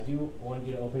I do want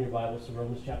you to open your Bibles to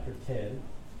Romans chapter 10.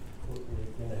 We're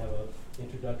going to have an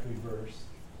introductory verse.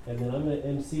 And then I'm going to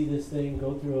MC this thing,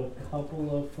 go through a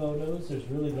couple of photos. There's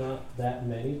really not that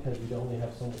many because we only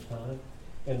have so much time.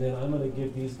 And then I'm going to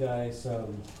give these guys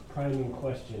some priming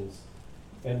questions.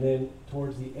 And then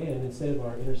towards the end, instead of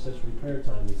our intercessory prayer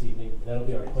time this evening, that'll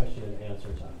be our question and answer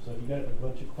time. So if you got a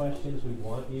bunch of questions, we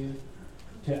want you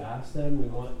to ask them. We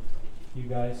want you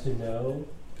guys to know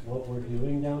what we're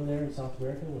doing down there in South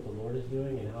America, what the Lord is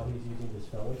doing, and how He's using this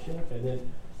fellowship. And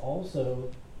then also,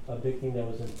 a big thing that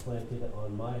was implanted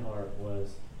on my heart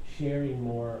was sharing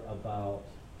more about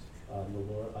the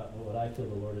Lord, what I feel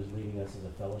the Lord is leading us as a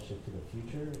fellowship to the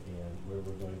future, and where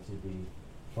we're going to be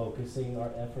focusing our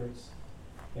efforts,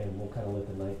 and we'll kind of let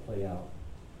the night play out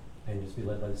and just be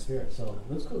led by the Spirit. So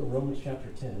let's go to Romans chapter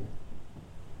 10.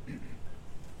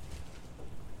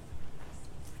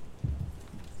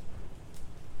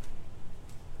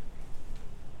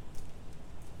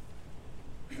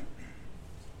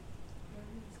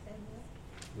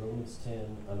 Romans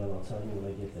 10, I don't know, I'll tell you when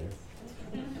I get there.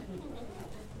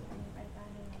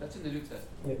 That's in the New Testament.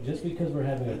 Yeah, just because we're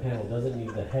having a panel doesn't mean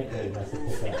the heck name has to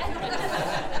pick up.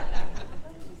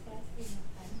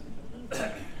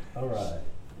 All right.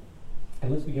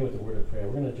 And let's begin with the word of prayer.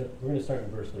 We're going to start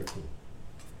in verse 13.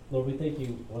 Lord, we thank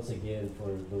you once again for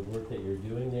the work that you're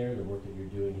doing there, the work that you're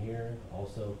doing here.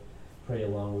 Also, pray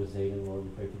along with Zayden, Lord.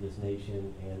 We pray for this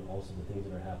nation and also the things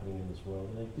that are happening in this world.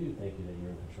 And I do thank you that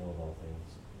you're in control of all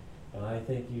things. And I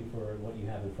thank you for what you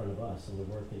have in front of us and the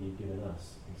work that you've given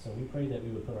us. And so we pray that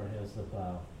we would put our hands to the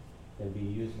plow and be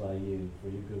used by you for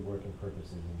your good work and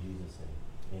purposes in Jesus'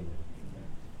 name. Amen.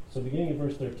 So beginning in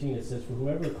verse 13, it says, "For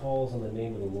whoever calls on the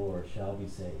name of the Lord shall be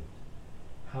saved.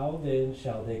 How then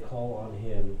shall they call on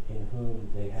him in whom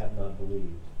they have not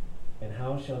believed? And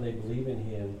how shall they believe in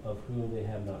him of whom they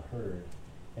have not heard?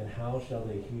 And how shall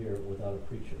they hear without a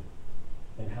preacher?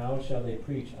 And how shall they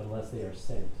preach unless they are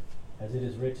sent? As it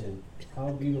is written, how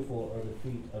beautiful are the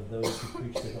feet of those who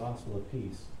preach the gospel of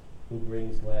peace, who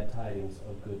brings glad tidings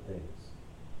of good things.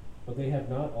 But they have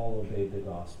not all obeyed the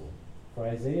gospel. For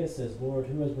Isaiah says, Lord,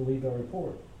 who has believed our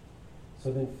report?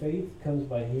 So then faith comes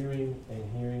by hearing,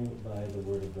 and hearing by the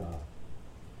word of God.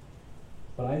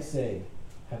 But I say,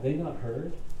 have they not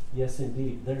heard? Yes,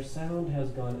 indeed, their sound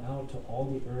has gone out to all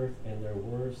the earth, and their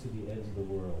words to the ends of the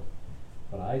world.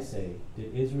 But I say,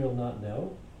 did Israel not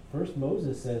know? First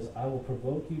Moses says, I will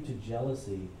provoke you to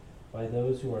jealousy by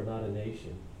those who are not a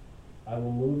nation. I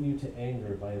will move you to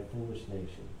anger by a foolish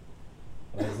nation.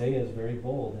 But Isaiah is very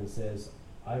bold and says,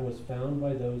 I was found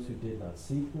by those who did not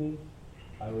seek me.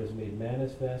 I was made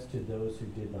manifest to those who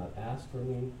did not ask for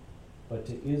me. But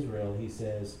to Israel he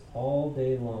says, all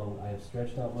day long I have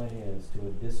stretched out my hands to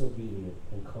a disobedient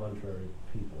and contrary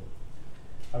people.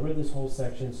 I read this whole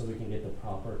section so we can get the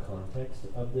proper context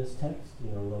of this text.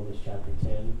 Romans chapter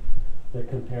 10. The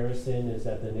comparison is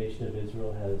that the nation of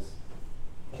Israel has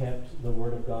kept the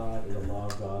word of God and the law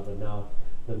of God, but now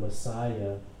the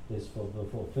Messiah is for the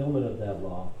fulfillment of that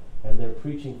law, and they're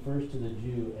preaching first to the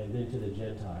Jew and then to the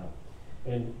Gentile.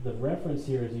 And the reference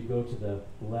here, as you go to the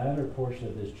latter portion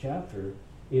of this chapter,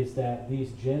 is that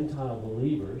these Gentile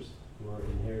believers who are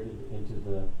inherited into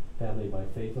the family by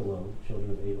faith alone,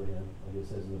 children of Abraham, like it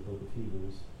says in the book of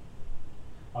Hebrews,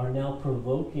 are now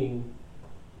provoking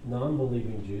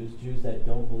non-believing Jews, Jews that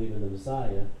don't believe in the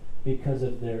Messiah, because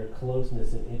of their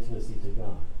closeness and intimacy to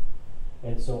God.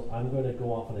 And so I'm going to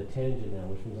go off on a tangent now,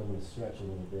 which means I'm going to stretch a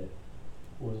little bit.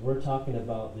 As we're talking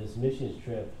about this missions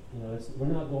trip, we're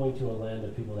not going to a land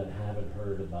of people that haven't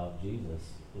heard about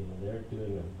Jesus. They're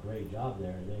doing a great job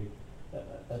there.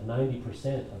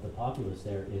 90% of the populace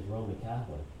there is Roman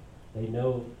Catholic. They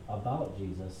know about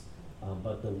Jesus,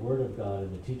 but the Word of God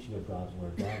and the teaching of God's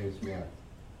Word, that is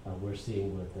what we're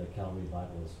seeing with the Calvary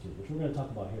Bible Institute, which we're going to talk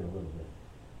about here in a little bit.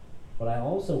 But I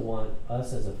also want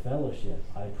us as a fellowship,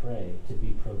 I pray, to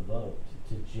be provoked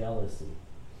to jealousy,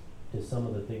 to some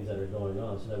of the things that are going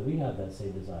on, so that we have that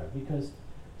same desire. Because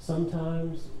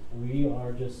sometimes we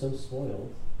are just so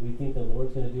spoiled, we think the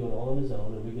Lord's going to do it all on his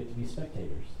own, and we get to be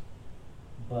spectators.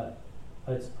 But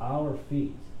it's our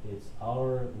feet, it's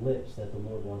our lips that the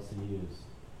Lord wants to use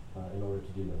in order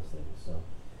to do those things. So,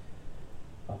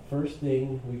 first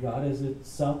thing we got is that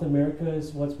South America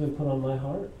is what's been put on my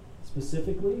heart.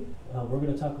 Specifically, we're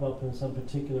going to talk about some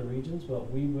particular regions,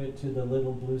 but we went to the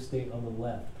little blue state on the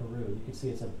left, Peru. You can see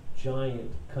it's a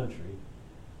giant country.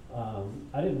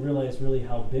 I didn't realize really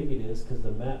how big it is because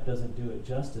the map doesn't do it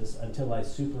justice until I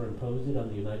superimposed it on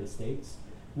the United States.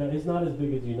 Now, it's not as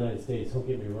big as the United States, don't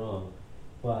get me wrong,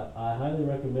 but I highly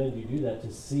recommend you do that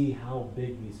to see how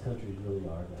big these countries really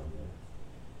are down there.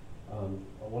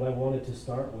 what I wanted to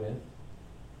start with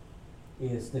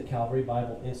is the Calvary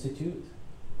Bible Institute.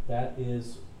 That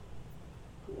is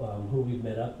who we've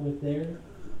met up with there,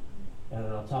 and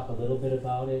I'll talk a little bit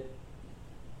about it.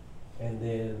 And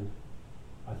then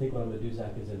I think what I'm going to do,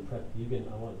 Zach, is I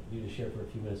want you to share for a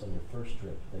few minutes on your first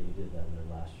trip that you did down there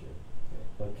last year. Okay.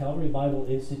 But Calvary Bible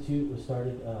Institute was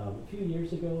started a few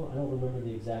years ago. I don't remember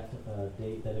the exact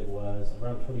date that it was,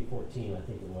 around 2014 I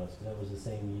think it was, because that was the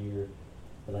same year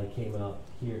that I came out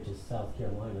here to South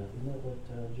Carolina. Isn't that what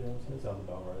Gerald said? Sounds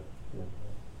about right. Yeah.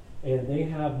 And they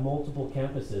have multiple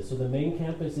campuses. So the main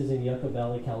campus is in Yucca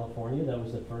Valley, California. That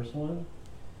was the first one.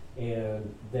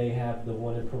 And they have the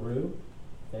one in Peru.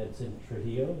 That's in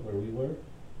Trujillo, where we were.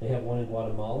 They have one in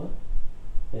Guatemala.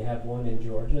 They have one in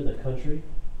Georgia, the country,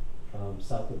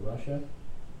 south of Russia.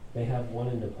 They have one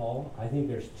in Nepal. I think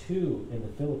there's two in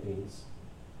the Philippines.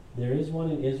 There is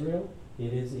one in Israel.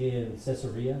 It is in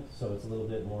Caesarea, so it's a little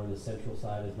bit more on the central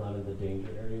side. It's not in the danger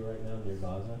area right now near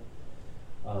Gaza.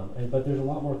 But there's a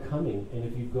lot more coming. And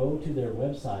if you go to their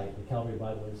website, the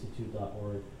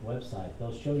CalvaryBibleInstitute.org website,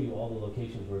 they'll show you all the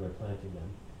locations where they're planting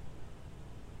them.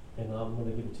 And I'm going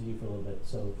to give it to you for a little bit.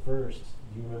 So first,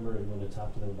 do you remember you want to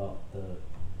talk to them about the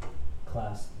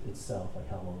class itself, like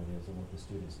how long it is and what the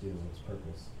students do and its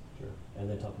purpose? Sure. And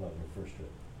then talk about your first trip.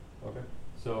 Okay.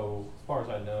 So as far as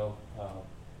I know,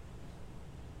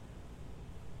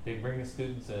 they bring the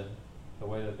students in. The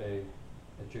way that they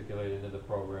matriculate into the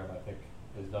program, I think,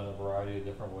 is done a variety of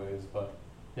different ways. But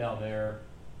down there,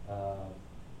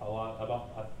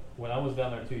 when I was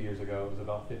down there 2 years ago, it was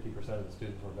about 50% of the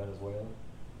students were Venezuelan.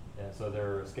 And so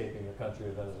they're escaping the country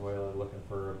of Venezuela, looking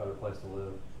for a better place to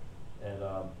live. And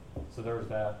so there's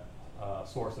that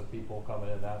source of people coming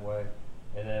in that way.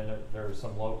 And then there's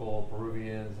some local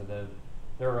Peruvians, and then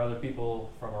there are other people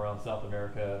from around South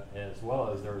America, as well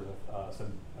as there was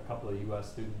a couple of U.S.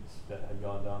 students that had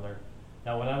gone down there.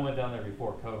 Now, when I went down there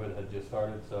before COVID had just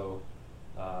started, so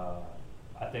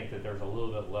I think that there's a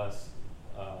little bit less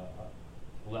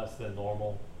than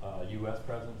normal U.S.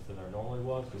 presence than there normally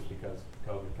was, just because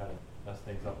COVID kind of messed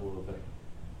things up a little bit.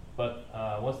 But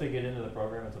once they get into the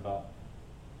program, it's about,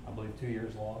 I believe, 2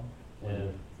 years long.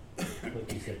 And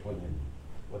like you said, 1 year.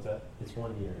 What's that? It's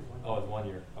 1 year. Oh, it's 1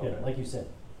 year. Okay. Yeah, like you said.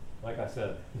 Like I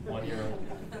said, 1 year.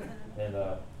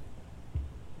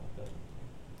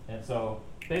 And so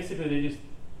basically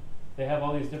they have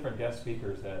all these different guest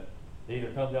speakers that they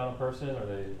either come down in person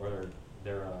or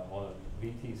they're on a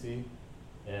VTC,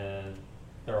 and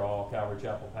they're all Calvary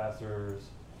Chapel pastors,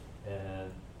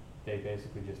 and they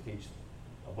basically just teach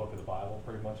a book of the Bible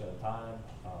pretty much at a time.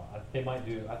 I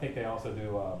think they also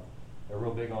do, they're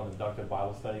real big on inductive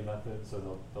Bible study method,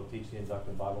 so they'll teach the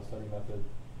inductive Bible study method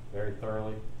very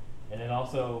thoroughly. And then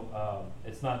also,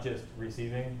 it's not just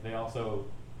receiving, they also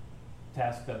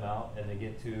task them out, and they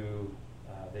get to,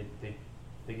 they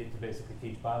get to basically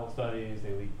teach Bible studies,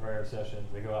 they lead prayer sessions,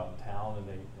 they go out in town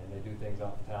and they do things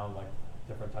out in town, like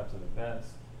different types of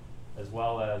events, as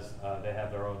well as they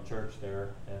have their own church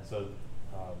there, and so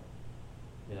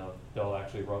they'll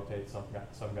actually rotate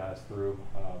some guys through,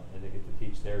 and they get to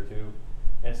teach there too.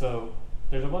 And so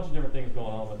there's a bunch of different things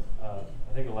going on, but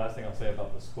I think the last thing I'll say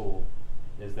about the school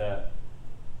is that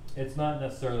it's not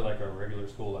necessarily like a regular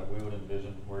school like we would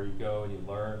envision, where you go and you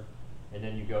learn and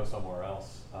then you go somewhere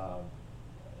else,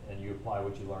 and you apply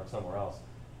what you learn somewhere else.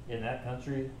 In that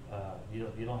country,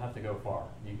 you don't have to go far.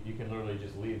 You can literally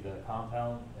just leave the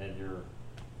compound and you're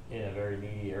in a very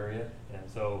needy area. And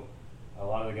so a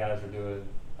lot of the guys are doing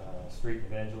street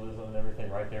evangelism and everything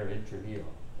right there in Trujillo.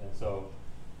 And so,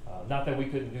 not that we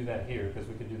couldn't do that here, because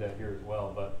we could do that here as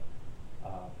well, but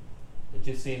it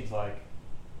just seems like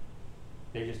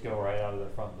they just go right out of their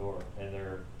front door and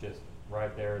they're just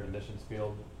right there in the missions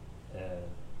field. And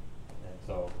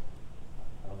so,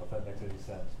 I don't know if that makes any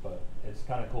sense, but it's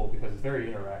kind of cool because it's very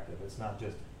interactive. It's not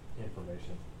just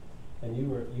information. And you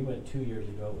went 2 years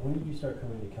ago. When did you start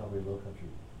coming to Calvary Low Country,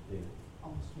 David?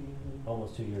 Almost 2 years ago.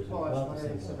 Almost 2 years ago. Oh, About I the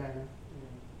started in same time. Savannah.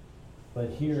 But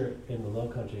here in the Low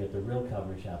Country at the real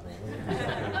Calvary Chapel, when did you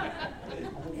start coming? I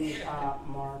think it was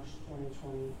March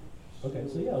 2020. Okay,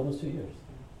 so yeah, almost 2 years.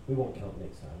 We won't count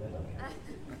next time. That don't count.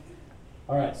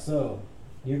 All right, so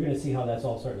you're going to see how that's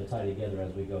all starting to tie together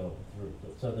as we go through.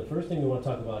 So the first thing we want to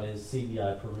talk about is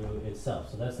CBI Peru itself.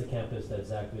 So that's the campus that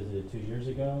Zach visited 2 years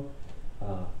ago.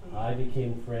 I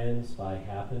became friends by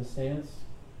happenstance,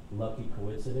 lucky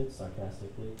coincidence,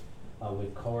 sarcastically,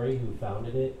 with Corey, who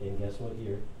founded it. And guess what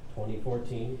year?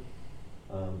 2014.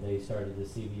 They started the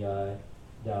CBI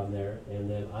down there. And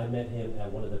then I met him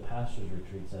at one of the pastors'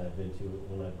 retreats that I've been to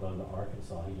when I've gone to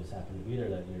Arkansas. He just happened to be there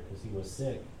that year because he was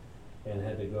sick and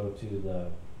had to go to the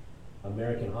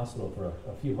American hospital for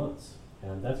a few months.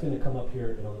 And that's going to come up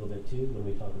here in a little bit too when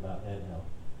we talk about Angel.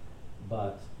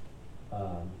 But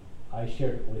I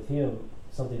shared with him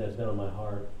something that's been on my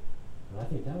heart, and I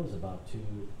think that was about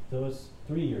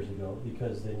 3 years ago,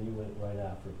 because then you went right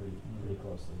after pretty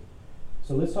closely.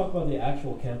 So let's talk about the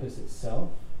actual campus itself.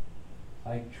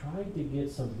 I tried to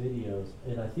get some videos,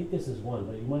 and I think this is one,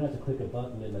 but you might have to click a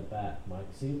button in the back, Mike.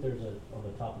 See if there's on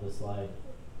the top of the slide.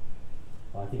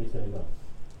 Oh, I think it's going to go.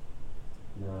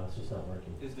 No, it's just not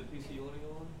working. Is the PC loading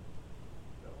on?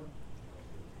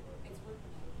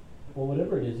 Well,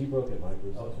 whatever it is, you broke it, Mike.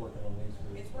 Oh, it's working on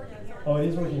these. It's working here. Oh, it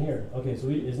is working here. Okay, so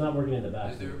it's not working in the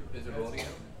back. Is there audio?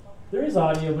 There is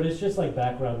audio, but it's just like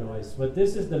background noise. But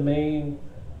this is the main,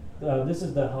 this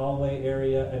is the hallway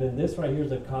area, and then this right here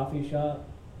is a coffee shop.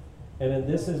 And then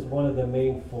this is one of the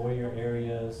main foyer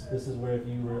areas. This is where, if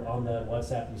you were on the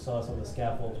WhatsApp, you saw some of the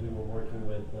scaffolds. We were working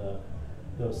with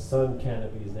those sun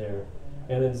canopies there.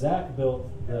 And then Zach built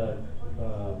the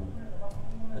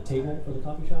table for the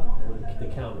coffee shop, or the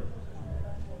counter.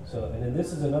 So, and then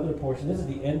this is another portion. This is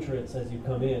the entrance as you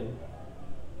come in.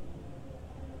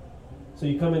 So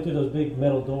you come in through those big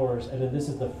metal doors, and then this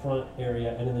is the front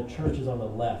area, and then the church is on the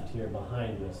left here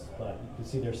behind us. But you can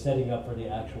see they're setting up for the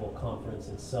actual conference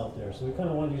itself there. So we kind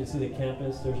of wanted you to see the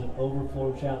campus. There's an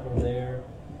overflow chapel there.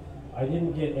 I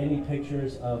didn't get any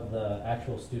pictures of the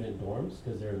actual student dorms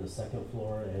because they're in the second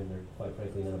floor, and they're quite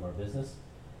frankly none of our business.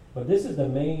 But this is the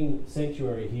main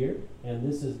sanctuary here, and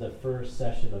this is the first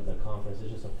session of the conference. It's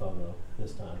just a photo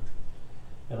this time.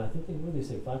 And I think what did they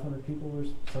say, 500 people were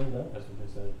signed up? That's what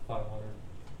they said, 500.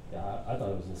 Yeah, I thought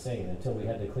it was insane until we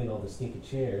had to clean all the stinky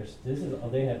chairs.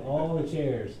 They had all the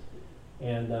chairs,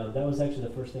 and that was actually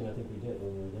the first thing I think we did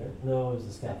when we were there. No, it was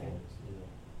the scaffolding.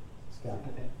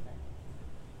 Scaffolding.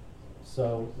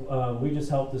 So we just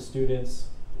helped the students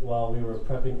while we were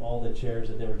prepping all the chairs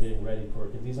that they were getting ready for,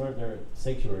 because these aren't their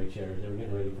sanctuary chairs. They were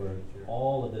getting ready for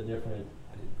all of the different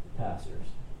pastors.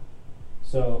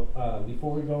 So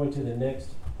before we go into the next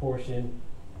portion,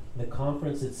 the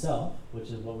conference itself, which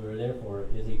is what we were there for,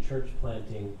 is a church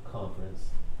planting conference.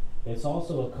 It's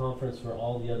also a conference for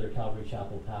all the other Calvary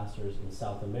Chapel pastors in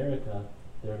South America.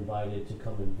 They're invited to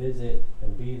come and visit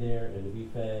and be there and to be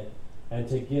fed and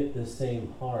to get the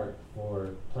same heart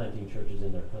for planting churches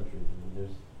in their country. I mean,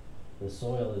 the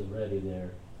soil is ready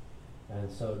there.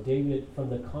 And so, David, from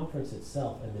the conference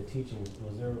itself and the teaching,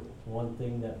 was there one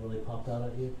thing that really popped out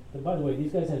at you? And by the way,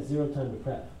 these guys had 0 time to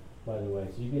prep, by the way,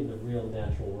 so you're getting the real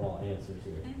natural raw answers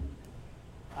here.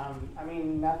 I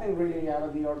mean, nothing really out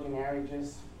of the ordinary,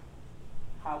 just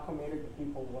how committed the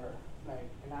people were. Like,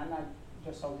 and I'm not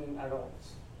just talking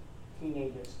adults,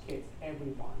 teenagers, kids,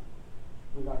 everyone,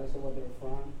 regardless of where they're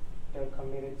from. They're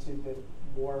committed to the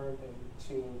word and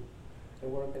to the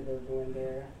work that they're doing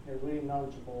there. They're really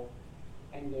knowledgeable,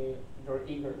 and they're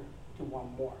eager to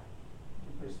want more,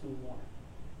 to pursue more.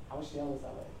 I was jealous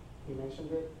of it. He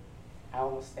mentioned it. I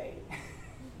almost stayed.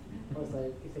 I was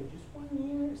like, he said, just 1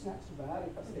 year? It's not too bad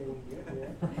if I stay 1 year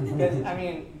here. Because, I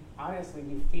mean, honestly,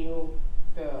 you feel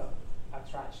the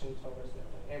attraction towards it.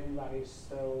 Like, everybody's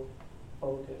so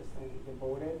focused and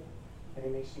devoted that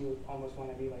it makes you almost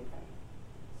want to be like them.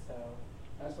 So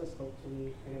that's what spoke to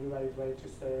me. And everybody's ready to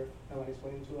serve. Nobody's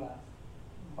waiting to ask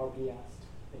or be asked.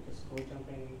 They just go jump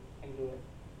in and do it.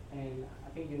 And I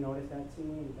think you noticed that too,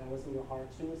 and that was in your heart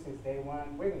too, since day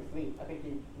one. We didn't sleep. I think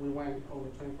we went over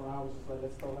 24 hours, just like,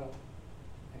 let's go help.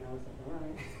 And I was like, all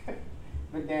right.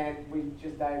 But then we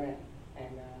just dive in,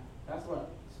 and that's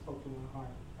what spoke to my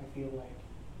heart. I feel like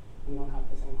we don't have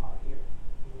the same heart here,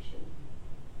 and we should.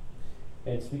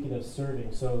 And speaking of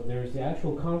serving, so there's the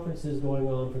actual conferences going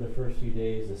on for the first few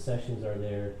days. The sessions are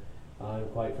there. I'm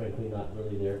quite frankly not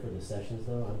really there for the sessions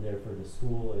though. I'm there for the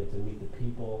school and to meet the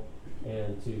people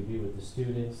and to be with the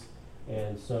students.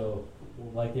 And so,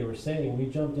 like they were saying, we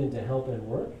jumped in to help and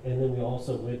work, and then we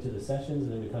also went to the sessions,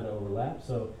 and then we kind of overlapped.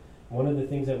 So one of the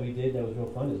things that we did that was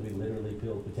real fun is we literally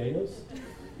peeled potatoes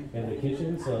in the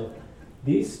kitchen. So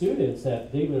these students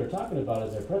that David are talking about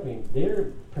as they're prepping,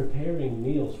 they're preparing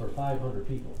meals for 500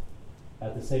 people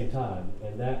at the same time.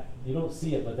 And that, you don't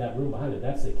see it, but that room behind it,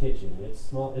 that's the kitchen. It's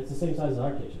small. It's the same size as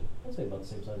our kitchen. I'd say about the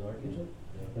same size as our kitchen.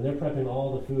 And they're prepping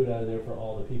all the food out of there for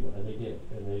all the people, and they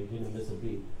didn't miss a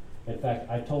beat. In fact,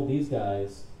 I told these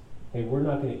guys, hey, we're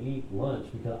not going to eat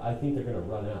lunch because I think they're going to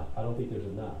run out. I don't think there's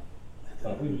enough.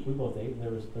 But we both ate, and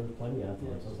there was plenty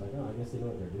afterwards. So I was like, oh, I guess they know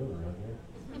what they're doing around here.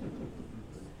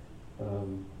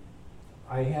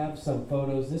 I have some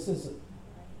photos. This is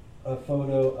a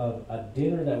photo of a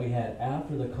dinner that we had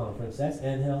after the conference. That's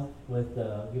Angel with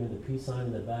giving the peace sign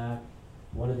in the back.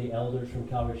 One of the elders from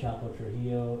Calvary Chapel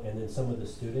Trujillo, and then some of the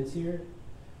students here.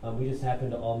 We just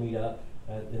happened to all meet up,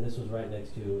 and this was right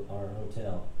next to our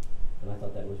hotel. And I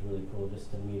thought that was really cool just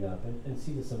to meet up and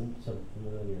see some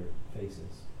familiar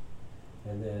faces.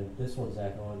 And then this one,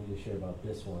 Zach, I wanted you to share about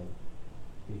this one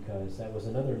because that was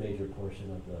another major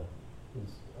portion of the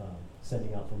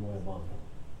sending out from Moyobamba.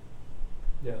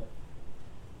 Yeah.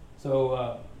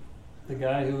 So the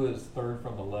guy who is third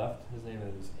from the left, his name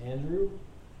is Andrew,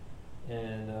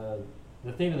 and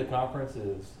the theme of the conference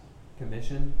is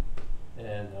commission,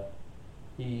 and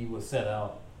he was sent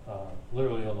out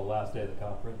literally on the last day of the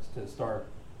conference to start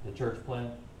the church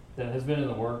plant that has been in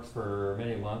the works for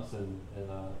many months, and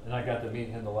I got to meet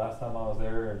him the last time I was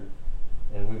there,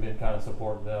 and we've been kind of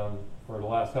supporting them for the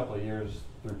last couple of years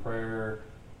through prayer,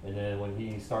 and then when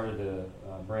he started to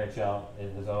branch out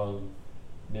in his own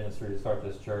ministry to start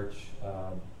this church,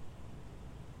 I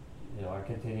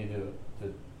continue to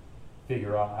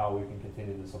figure out how we can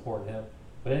continue to support him.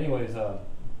 But anyways,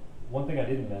 one thing I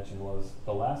didn't mention was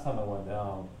the last time I went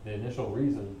down, the initial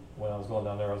reason when I was going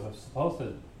down there, I was supposed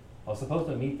to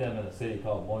meet them in a city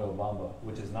called Moyobamba,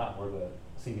 which is not where the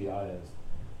CBI is.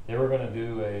 They were going to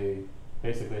do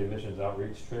basically a missions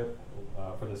outreach trip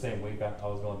for the same week I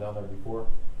was going down there before.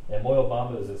 And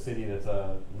Moyobamba is a city that's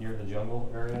near the jungle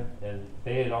area, and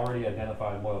they had already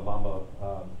identified Moyobamba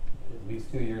at least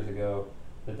 2 years ago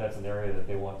that's an area that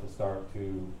they want to start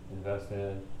to invest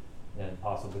in and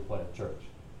possibly plant a church.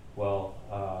 Well,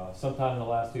 sometime in the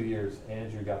last 2 years,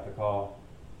 Andrew got the call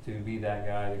to be that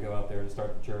guy to go out there to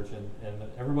start the church, and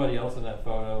everybody else in that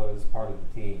photo is part of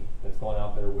the team that's going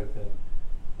out there with him.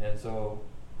 And so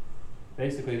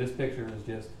basically this picture is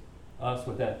just us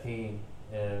with that team,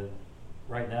 and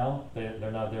right now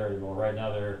they're not there anymore. Right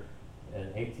now they're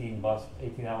an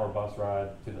 18-hour bus ride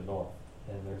to the north,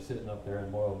 and they're sitting up there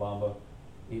in Moyobamba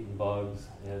eating bugs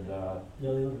and they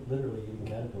were literally eating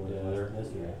caterpillars.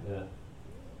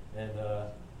 And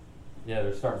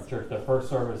they're starting church. Their first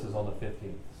service is on the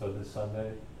 15th, so this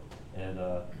Sunday, and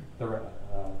a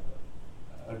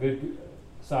good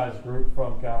sized group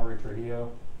from Calvary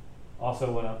Trujillo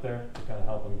also went up there to kind of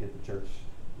help them get the church,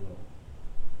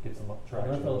 get some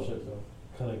traction. Our fellowship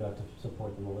kind of got to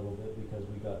support them a little bit because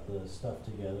we got the stuff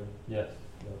together. Yes.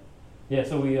 Yeah,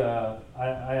 so we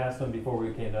I asked them before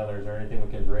we came down there, is there anything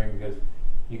we can bring, because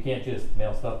you can't just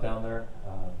mail stuff down there.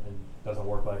 It doesn't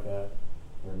work like that.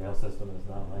 Their mail system is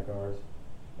not like ours.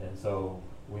 And so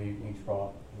we each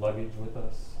brought luggage with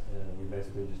us, and we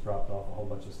basically just dropped off a whole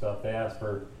bunch of stuff. They asked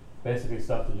for basically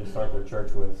stuff to just start their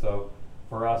church with. So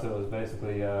for us, it was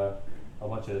basically a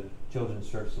bunch of children's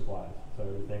church supplies. So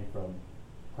everything from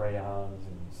crayons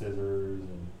and scissors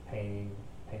and paint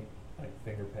like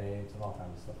finger paints and all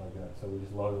kinds of stuff like that. So we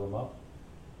just loaded them up,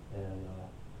 and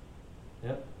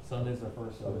Sunday's our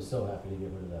first. I was so happy to get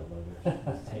rid of that luggage.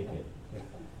 Just take it.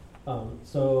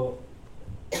 So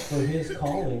for his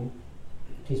calling,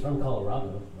 he's from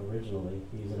Colorado originally.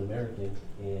 He's an American,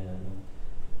 and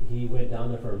he went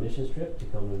down there for a missions trip to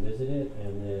come and visit it,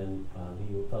 and then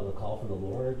he felt a call from the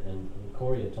Lord, and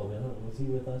Corey had told me, was he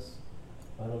with us?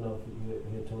 I don't know if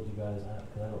he had told you guys,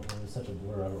 because I don't remember, it's such a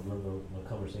blur, I don't remember what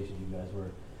conversations you guys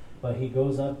were. But he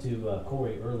goes up to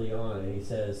Corey early on, and he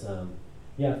says,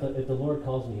 if the Lord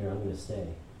calls me here, I'm going to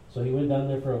stay. So he went down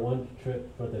there for one trip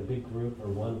for the big group for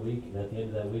 1 week, and at the end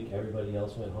of that week, everybody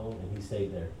else went home, and he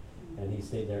stayed there. And he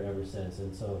stayed there ever since.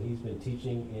 And so he's been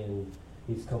teaching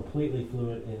he's completely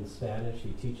fluent in Spanish.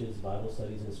 He teaches Bible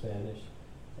studies in Spanish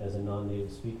as a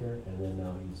non-native speaker, and then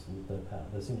now he's the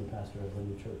senior pastor of the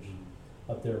new church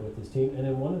up there with his team. And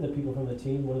then one of the people from the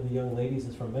team, one of the young ladies,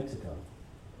 is from Mexico,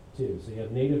 too. So you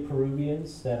have native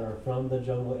Peruvians that are from the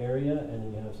jungle area, and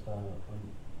then you have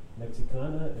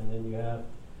Mexicana, and then you have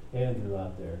Andrew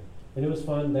out there. And it was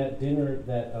fun, that dinner,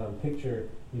 that picture,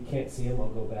 you can't see him, I'll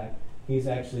go back. He's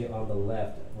actually on the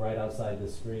left, right outside the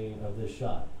screen of this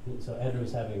shot. So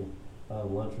Andrew's having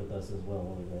lunch with us as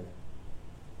well over there.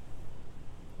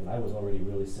 And I was already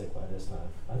really sick by this time.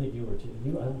 I think you were too.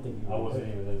 I don't think you were. I wasn't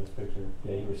even in this picture.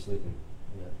 Yeah, you were sleeping.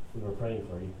 Yeah, we were praying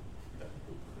for you.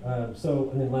 And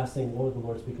then last thing, what was the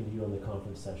Lord speaking to you on the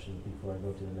conference session before I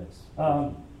go to the next?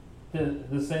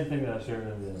 The same thing that I shared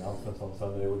in the announcements on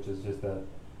Sunday, which is just that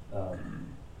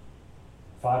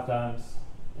 5 times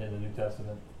in the New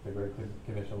Testament the Great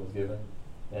Commission was given,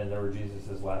 and there were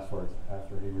Jesus' last words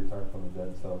after he returned from the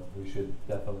dead. So we should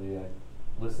definitely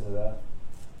listen to that.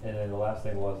 And then the last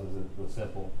thing was it was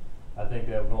simple. I think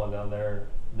that going down there,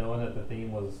 knowing that the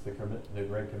theme was the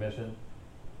Great Commission,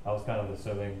 I was kind of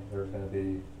assuming there was going to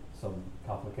be some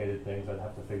complicated things I'd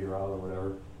have to figure out or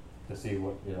whatever to see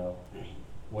what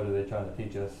are they trying to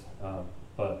teach us.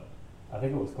 But I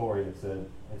think it was Corey that said,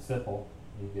 it's simple.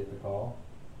 You get the call,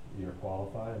 you're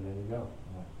qualified, and then you go.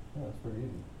 I'm like, yeah, that's pretty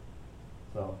easy.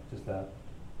 So just that.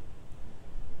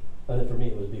 And then for me,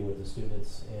 it was being with the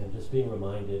students and just being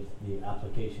reminded the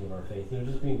application of our faith. You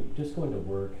know, just going to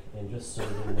work and just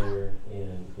serving there,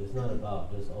 and it's not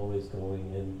about just always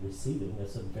going and receiving.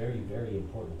 That's a very, very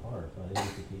important part, but it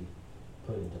needs to be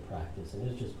put into practice. And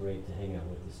it's just great to hang out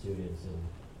with the students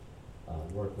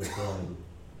and work with them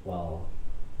while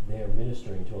they're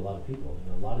ministering to a lot of people.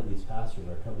 You know, a lot of these pastors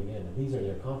are coming in, and these are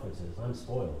their conferences. I'm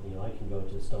spoiled. You know, I can go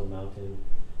to Stone Mountain,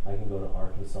 I can go to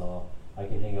Arkansas, I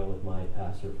can hang out with my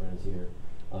pastor friends here,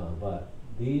 but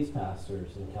these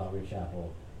pastors in Calvary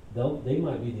Chapel, they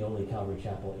might be the only Calvary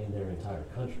Chapel in their entire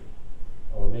country,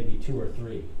 or maybe 2 or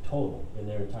 3 total in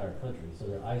their entire country. So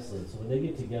they're isolated. So when they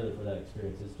get together for that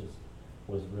experience, it just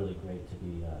was really great to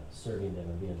be serving them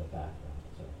and be in the background.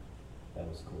 So that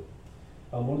was cool.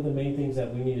 One of the main things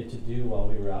that we needed to do while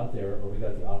we were out there, or we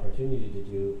got the opportunity to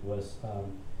do, was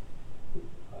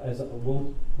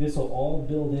this will all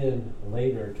build in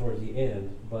later towards the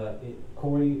end, but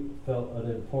Corey felt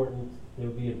it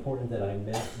would be important that I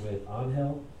met with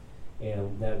Angel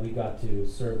and that we got to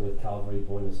serve with Calvary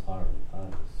Buenos Aires.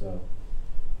 So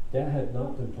that had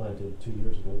not been planted 2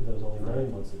 years ago, because that was only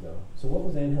 9 months ago. So what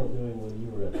was Angel doing when you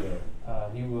were at there?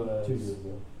 He was 2 years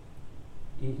ago.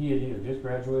 He had either just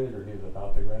graduated or he was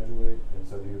about to graduate, and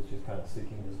so he was just kind of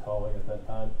seeking his calling at that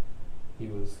time. He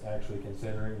was actually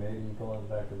considering maybe going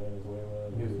back to Venezuela.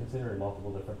 He was considering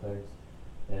multiple different things.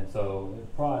 And so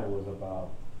it probably was about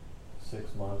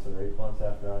 6 months or 8 months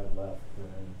after I had left,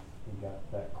 and he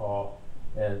got that call.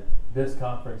 And this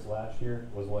conference last year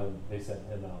was when they sent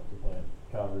him out to plant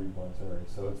Calvary Buenos Aires.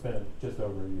 So it's been just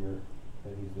over a year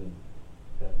that he's been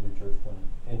that new church plant.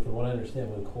 And from what I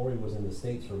understand, when Corey was in the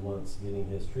States for months getting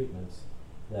his treatments,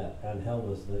 that Angel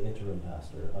was the interim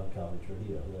pastor of Calvary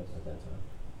Trujillo at that time.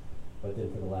 But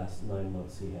then for the last 9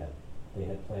 months, they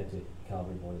had planted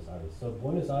Calvary Buenos Aires. So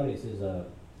Buenos Aires is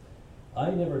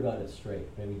I never got it straight.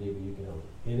 Maybe David, you can help.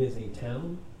 It is a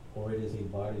town, or it is a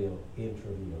barrio in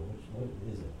Trujillo. What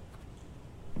is it?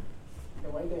 The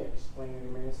way they explain it,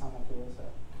 it made it sound like it was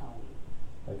a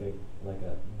county. Like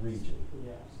a region.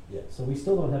 Yes. Yeah. So we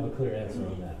still don't have a clear answer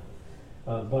on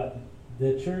that. But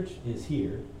the church is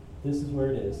here. This is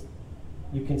where it is.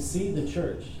 You can see the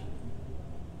church,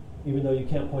 even though you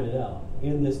can't point it out,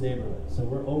 in this neighborhood. So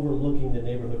we're overlooking the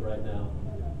neighborhood right now.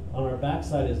 On our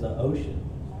backside is the ocean.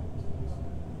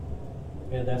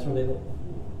 And that's where they live.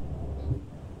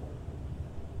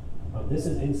 This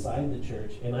is inside the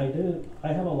church, and I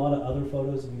have a lot of other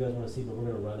photos if you guys want to see, but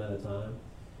we're going to run out of time.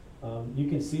 You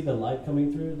can see the light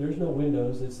coming through. There's no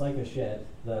windows. It's like a shed.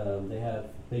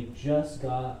 They just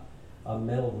got a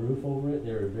metal roof over it.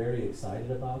 They were very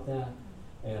excited about that.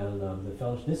 And the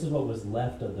fellowship, this is what was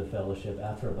left of the fellowship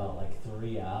after about like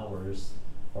 3 hours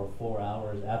or 4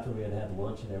 hours after we had had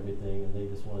lunch and everything, and they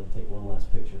just wanted to take one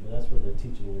last picture. But that's where the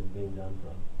teaching was being done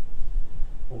from.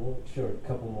 And we'll show a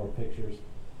couple more pictures.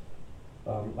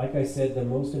 Like I said, the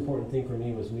most important thing for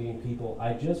me was meeting people.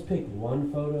 I just picked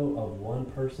one photo of one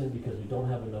person because we don't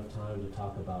have enough time to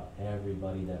talk about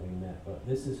everybody that we met. But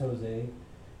this is Jose.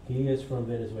 He is from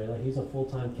Venezuela. He's a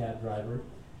full-time cab driver.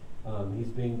 He's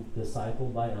being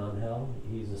discipled by Angel.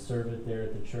 He's a servant there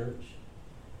at the church.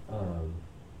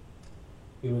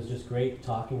 It was just great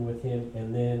talking with him.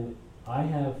 And then I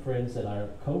have friends that are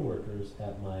co-workers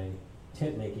at my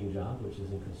tent making job, which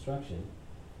is in construction.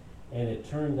 And it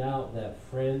turned out that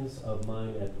friends of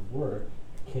mine at work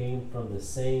came from the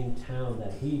same town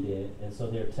that he did, and so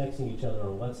they're texting each other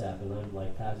on WhatsApp, and I'm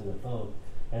like passing the phone,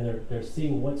 and they're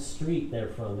seeing what street they're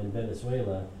from in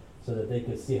Venezuela so that they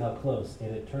could see how close.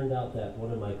 And it turned out that one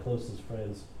of my closest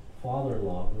friends'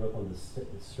 father-in-law grew up on the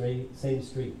same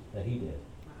street that he did.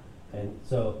 And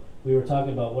so we were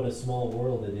talking about what a small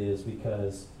world it is,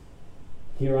 because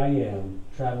here I am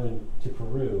traveling to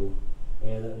Peru,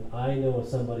 and I know of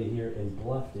somebody here in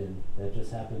Bluffton that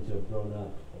just happened to have grown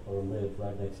up or lived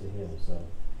right next to him. So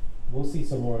we'll see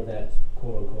some more of that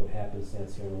quote-unquote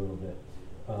happenstance here in a little bit.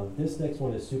 This next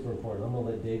one is super important. I'm going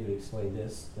to let David explain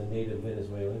this, the native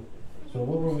Venezuelan. So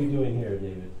what were we doing here,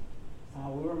 David?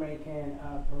 We were making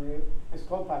it's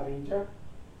called parrilla,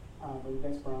 but you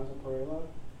guys pronounce it parrilla.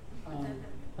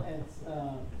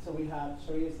 So we have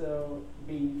chorizo,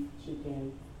 beef,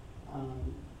 chicken,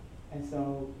 and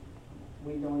so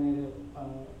we donated a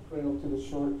grill to the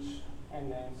church,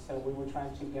 and then so we were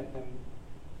trying to get them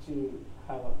to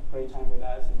have a great time with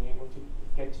us and be able to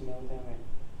get to know them and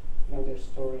know their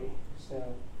story.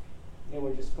 So they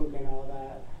were just cooking all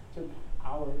that. Took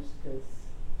hours because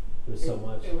It was so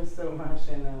much. It was so much,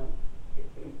 and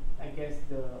I guess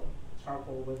the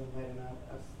charcoal wasn't lighting up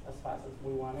as fast as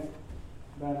we wanted.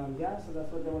 But yeah, so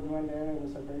that's what they were doing there. It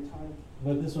was a great time.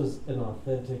 But this was an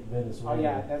authentic Venezuelan. Oh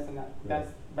yeah, that's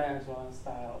Venezuelan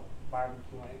style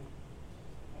barbecuing.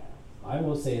 Yeah. I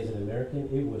will say, as an American,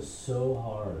 it was so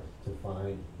hard to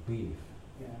find beef.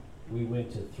 Yeah. We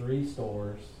went to 3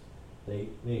 stores.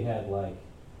 They had like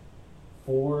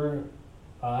 4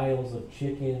 aisles of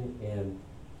chicken and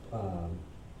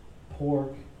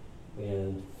pork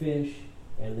and fish,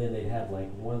 and then they'd have like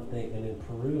one thing. And in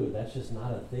Peru, that's just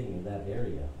not a thing in that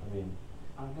area. I mean,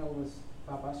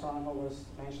 Pastor Angel was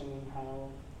mentioning how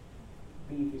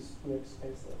beef is too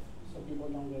expensive, so people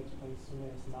don't get to consume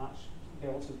it as much. They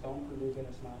also don't produce it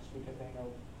as much because they know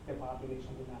the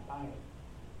population will not buy it.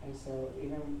 And so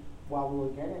even while we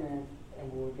were getting it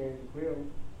and we were getting the grill,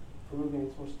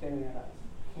 Peruvians were staring at us.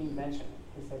 He mentioned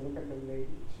it. He said, "Look at the lady,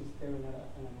 she's staring at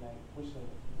us." And I'm like, "Which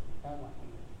lady? That one."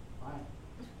 I'm like, "Why?"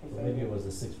 He well, said, maybe it was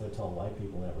the 6-foot-tall white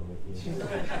people that were with you.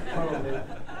 Probably.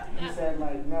 He said,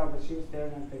 like, no, but she was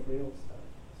staring at the grill stuff.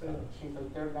 So Oh. she's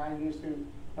like, they're not used to,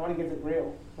 nobody gets a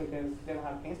grill because they don't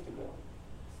have things to grill.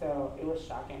 So it was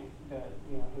shocking that,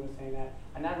 he was saying that.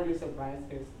 I'm not really surprised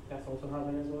because that's also how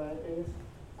Venezuela is.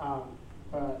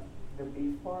 But the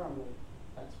beef part, I'm like,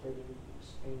 that's pretty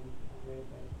interesting.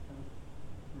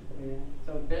 Yeah.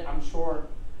 So I'm sure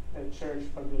the church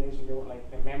population, they were like,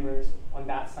 the members on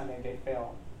that Sunday, they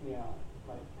felt,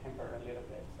 like hampered a little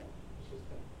bit. So it's just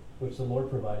good. Which the Lord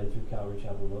provided through Calvary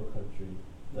Chapel Low Country.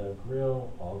 The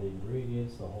grill, all the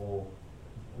ingredients, the whole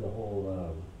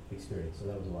experience. So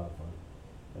that was a lot of fun.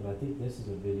 And I think this is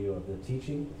a video of the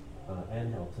teaching.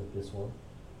 Angel took this one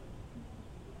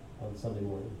on Sunday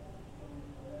morning.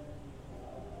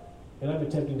 And I'm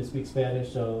attempting to speak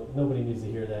Spanish, so nobody needs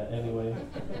to hear that anyway.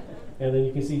 And then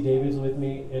you can see David's with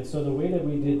me. And so the way that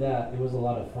we did that, it was a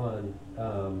lot of fun.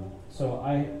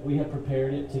 We had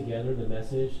prepared it together, the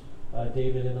message,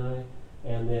 David and I.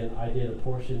 And then I did a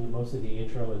portion, most of the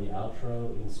intro and the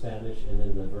outro in Spanish, and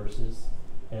then the verses.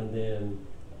 And then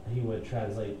he would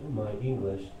translate my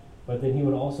English. But then he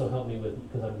would also help me with,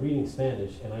 because I'm reading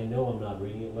Spanish, and I know I'm not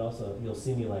reading it well, so you'll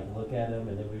see me like look at him,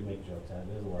 and then we'd make jokes at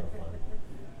him. It was a lot of fun.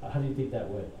 How do you think that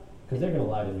went? Because they're going to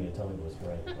lie to me and tell me it was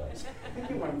great. But I think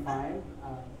it went fine.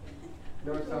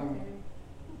 There were some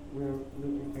weird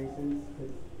looking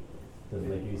faces. doesn't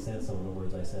make any sense, some of the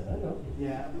words I said. I know.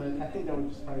 Yeah, but I think they were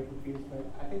just probably confused. But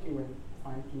I think it went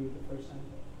fine to you the first time.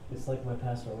 It's like my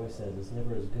pastor always says, it's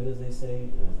never as good as they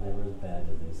say, and it's never as bad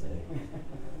as they say.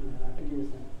 Yeah, I think it was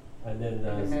fine. And then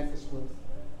the message was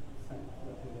sent,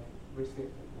 but they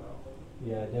received it well.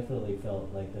 yeah, I definitely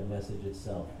felt like the message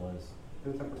itself was.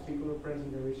 There was a particular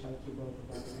person that reached out to both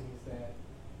of us, and he said,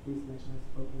 "This mission has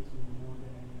spoken to me more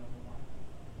than any other one."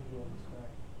 And he was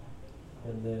correct.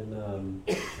 And then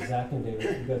Zach and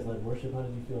David, you guys led worship. How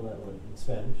did you feel that went in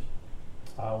Spanish?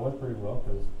 Went pretty well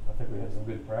because I think we had some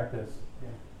good practice. Yeah.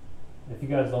 If you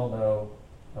guys don't know,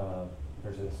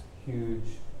 there's this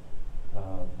huge,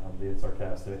 I'm being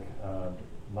sarcastic,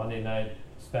 Monday night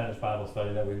Spanish Bible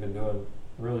study that we've been doing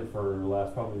really for the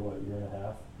last probably, year and a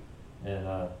half.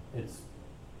 And it's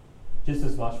just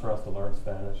as much for us to learn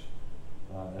Spanish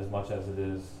as much as it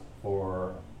is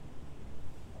for,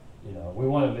 we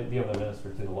want to be able to minister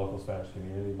to the local Spanish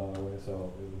community, by the way,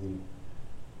 so it would be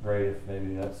great if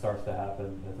maybe that starts to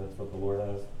happen, if that's what the Lord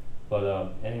has.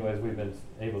 But anyways, we've been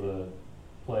able to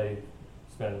play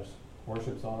Spanish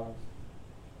worship songs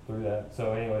through that.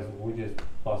 So anyways, we just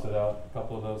busted out a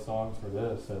couple of those songs for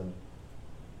this, and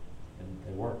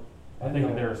it worked. I think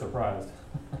that they were surprised.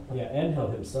 Yeah, Angel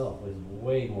himself was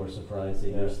way more surprised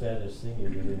at your Spanish singing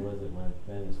than he was at my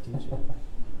Spanish teaching.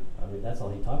 I mean, that's all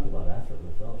he talked about after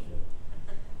the fellowship.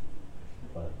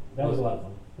 But that was a lot of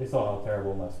fun. They saw how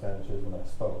terrible my Spanish is when I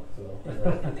spoke, so.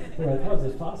 Right, how is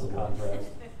this possible? Contrast.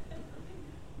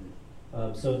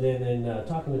 So then in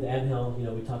talking with Angel,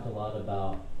 we talked a lot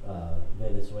about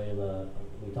Venezuela.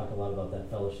 We talked a lot about that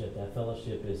fellowship. That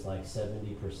fellowship is like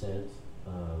 70%.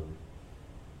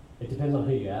 It depends on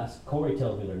who you ask. Corey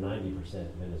tells me they're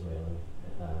 90% Venezuelan.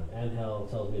 Angel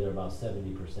tells me they're about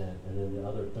 70%. And then the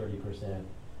other 30%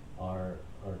 are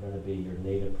going to be your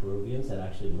native Peruvians that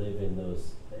actually live in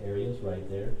those areas right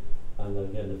there. And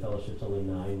again, the fellowship's only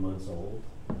 9 months old.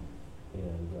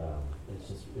 And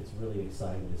it's really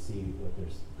exciting to see what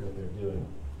they're doing.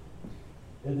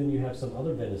 And then you have some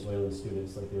other Venezuelan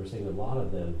students, like they were saying, a lot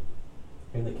of them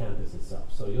in the campus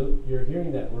itself. So you're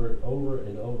hearing that word over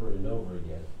and over and over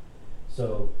again.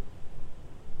 So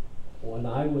when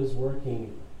I was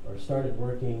started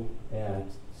working at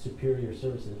Superior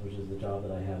Services, which is the job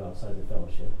that I have outside the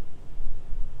fellowship,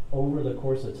 over the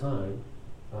course of time,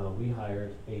 we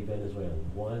hired a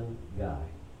Venezuelan, one guy.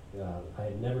 I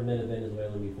had never met a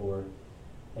Venezuelan before,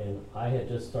 And I had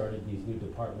just started these new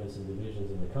departments and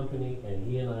divisions in the company, and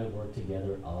he and I worked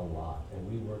together a lot, and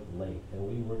we worked late, and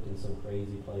we worked in some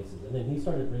crazy places. And then he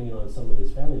started bringing on some of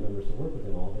his family members to work with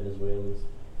him, all Venezuelans.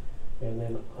 And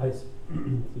then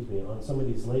excuse me, on some of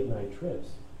these late night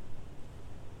trips,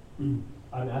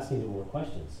 I'm asking him more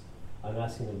questions. I'm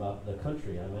asking him about the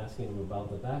country. I'm asking him about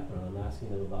the background. I'm asking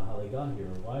them about how they got here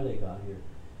or why they got here.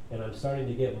 And I'm starting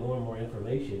to get more and more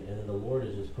information, and then the Lord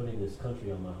is just putting this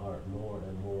country on my heart more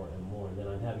and more and more. And then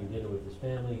I'm having dinner with his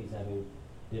family, he's having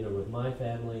dinner with my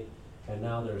family, and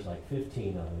now there's like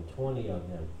 15 of them, 20 of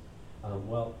them.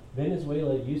 Well,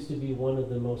 Venezuela used to be one of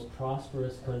the most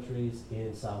prosperous countries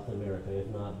in South America, if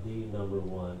not the number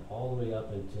one, all the way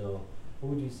up until,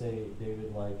 what would you say,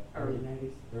 David, like? Early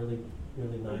 90s. Early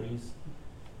 90s.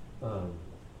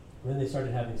 Then they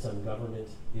started having some government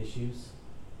issues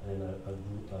and a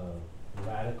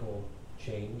radical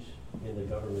change in the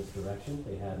government's direction.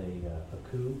 They had a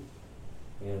coup,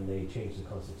 and they changed the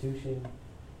constitution,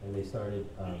 and they started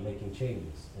making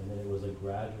changes, and then it was a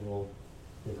gradual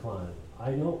decline.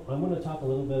 I'm going to talk a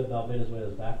little bit about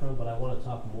Venezuela's background, but I want to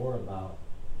talk more about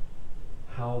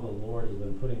how the Lord has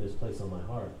been putting this place on my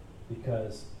heart,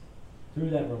 because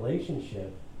through that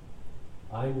relationship,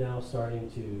 I'm now starting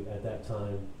to, at that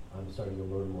time, I'm starting to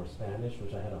learn more Spanish,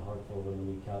 which I had a heart for when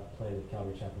we planted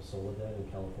Calvary Chapel Soledad in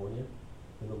California,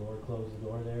 and the Lord closed the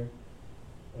door there.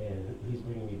 And he's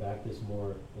bringing me back this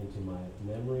more into my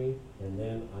memory, and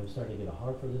then I'm starting to get a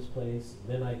heart for this place.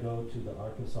 Then I go to the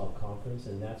Arkansas conference,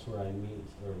 and that's where I meet,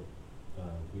 or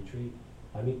retreat.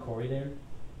 I meet Corey there,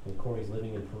 and Corey's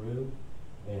living in Peru,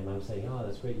 and I'm saying, oh,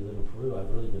 that's great, you live in Peru. I've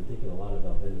really been thinking a lot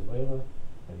about Venezuela.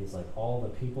 And he's like, all the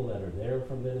people that are there are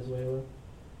from Venezuela.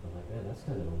 I'm like, man, that's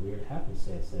kind of a weird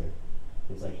happenstance there.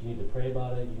 He's like, you need to pray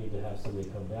about it, you need to have somebody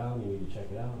come down, you need to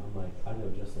check it out. I'm like, I know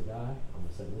just the guy, I'm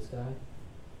gonna send this guy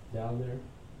down there.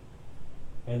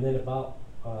 And then about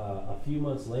a few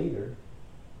months later,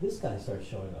 this guy starts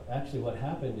showing up. Actually, what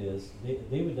happened is,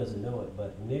 David doesn't know it,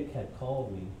 but Nick had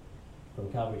called me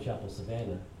from Calvary Chapel,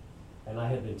 Savannah, and I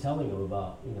had been telling him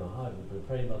about, how I've been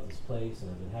praying about this place,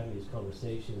 and I've been having these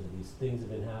conversations, and these things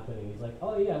have been happening. He's like,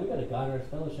 oh yeah, we got a guy in our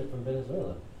fellowship from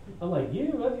Venezuela. I'm like, we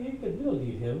don't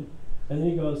need him. And then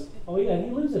he goes, oh yeah, he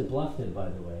lives in Bluffton, by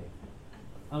the way.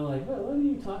 I'm like, what are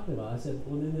you talking about? I said,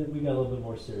 well, then we got a little bit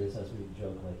more serious as we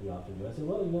joke like we often do. I said,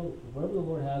 well, wherever the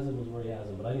Lord has him is where he has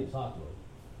him, but I need to talk to him.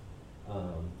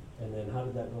 And then how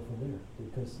did that go from there?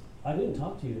 Because I didn't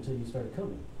talk to you until you started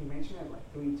coming. He mentioned it like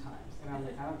 3 times, and I'm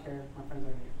like, I don't care, my friends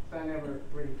are here. So I never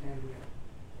really came here.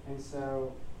 And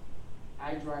so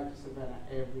I drive to Savannah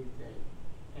every day.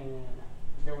 And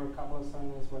there were a couple of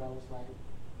Sundays when I was like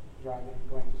driving,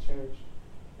 going to church,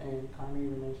 and Carmen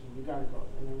even mentioned, you gotta go.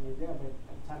 And I'm like, yeah, but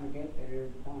by the time I get there,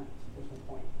 you're done. There's no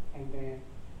point. And then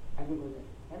I would go,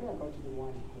 maybe I'll go to the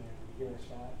one here and give it a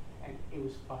shot. And it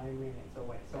was 5 minutes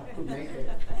away, so I could make it.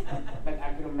 But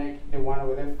I couldn't make the one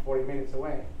over there 40 minutes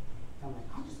away. I'm like,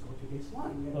 I'll just go to this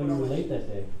one. Oh, you were late that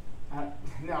day?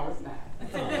 No, it's not.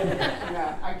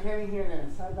 No, I came here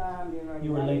and I sat down.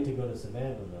 You were late to go to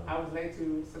Savannah, though. I was late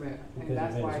to Savannah, because and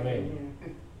that's why I came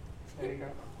here. There you go.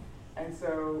 And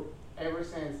so ever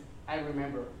since I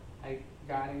remember, I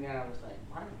got in there, I was like,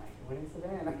 why am I going in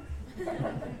Savannah?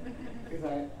 Because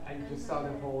I just saw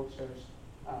the whole church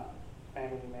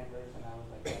family members, and I was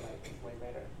like, I like this way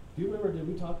better. Do you remember, did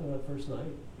we talk about first night?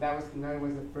 It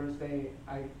was the first day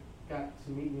I got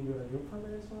to meet you, and you were like, you're from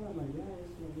Venezuela? I'm like, yeah, I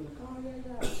used to be like, oh, yeah.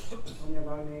 Told me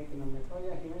about Nick, and I'm like, oh,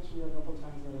 yeah, he mentioned you a couple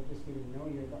times, but I just didn't know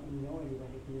you, I don't know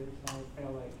anybody here, so I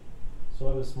felt like. So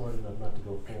I was smart enough not to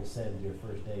go full send your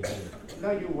first day here.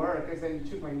 No, you were, because then you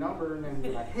took my number, and then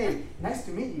you're like, hey, nice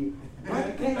to meet you. Glad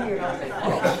you came here, and I was like,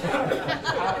 oh.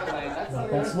 I was like,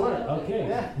 that's smart, okay.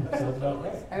 Yeah. That sounds about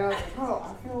right. And I was like, oh,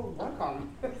 I feel welcome.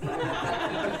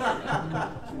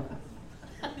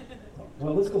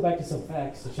 Well, let's go back to some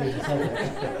facts to change the subject.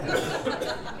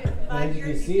 5 you can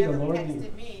years see, you the never Lord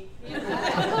texted me.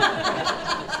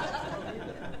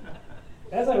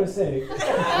 As I was saying,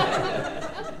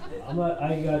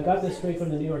 I got this straight from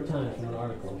the New York Times from an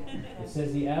article. It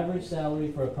says the average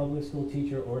salary for a public school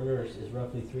teacher or nurse is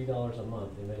roughly $3 a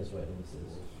month in Venezuela. This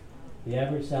is. The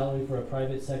average salary for a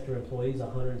private sector employee is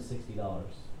 $160.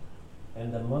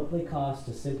 And the monthly cost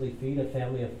to simply feed a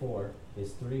family of 4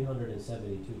 is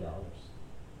 $372,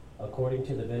 according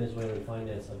to the Venezuelan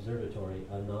Finance Observatory,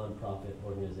 a non-profit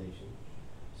organization.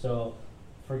 So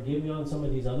forgive me on some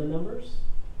of these other numbers,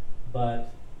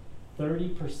 but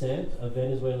 30% of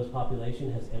Venezuela's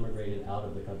population has emigrated out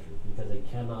of the country because they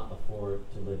cannot afford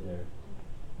to live there.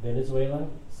 Venezuela,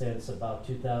 since about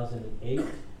 2008,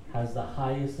 has the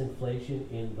highest inflation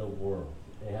in the world.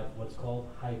 They have what's called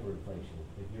hyperinflation.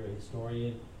 If you're a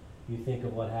historian, you think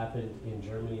of what happened in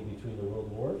Germany between the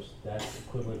world wars, that's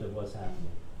equivalent of what's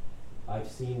happening. I've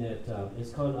seen it,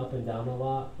 it's gone up and down a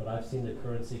lot, but I've seen the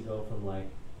currency go from like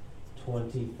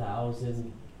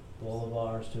 20,000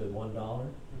 bolivars to $1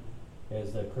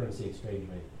 as the currency exchange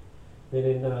rate.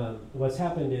 Then what's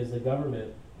happened is the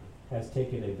government has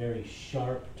taken a very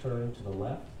sharp turn to the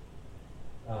left,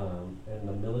 and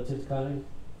the militant kind,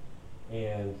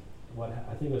 and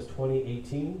I think it was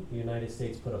 2018, the United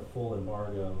States put a full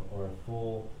embargo or a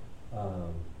full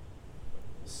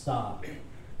stop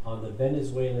on the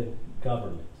Venezuelan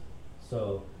government.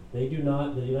 So they do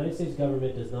not, the United States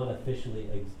government does not officially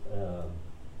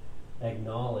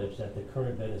acknowledge that the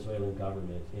current Venezuelan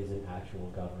government is an actual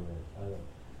government.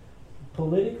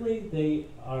 Politically, they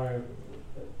are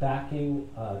backing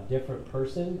a different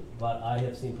person, but I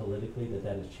have seen politically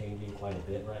that is changing quite a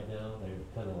bit right now. They're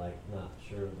kind of like not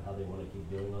sure how they want to keep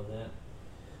doing on that.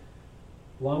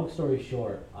 Long story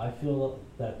short, I feel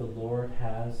that the Lord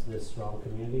has this strong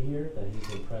community here, that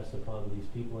He's impressed upon these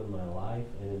people in my life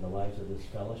and in the lives of this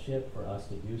fellowship for us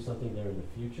to do something there in the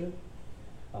future.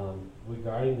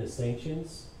 Regarding the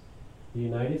sanctions, the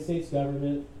United States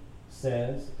government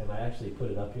says, and I actually put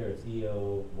it up here, it's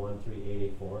EO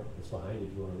 13884, it's behind it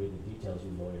if you want to read the details,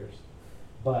 you lawyers.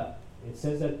 But it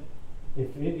says that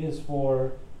if it is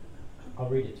for, I'll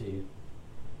read it to you.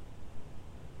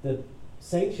 The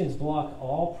sanctions block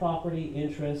all property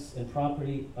interests and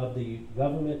property of the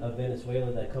government of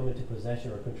Venezuela that come into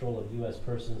possession or control of U.S.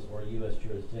 persons or U.S.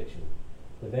 jurisdiction.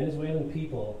 The Venezuelan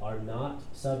people are not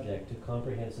subject to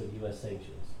comprehensive U.S.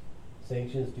 sanctions.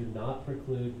 Sanctions do not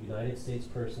preclude United States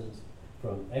persons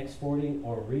from exporting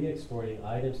or re-exporting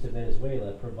items to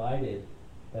Venezuela, provided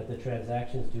that the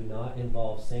transactions do not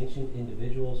involve sanctioned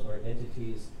individuals or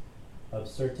entities of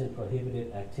certain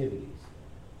prohibited activities.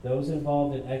 Those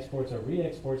involved in exports or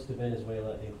re-exports to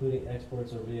Venezuela, including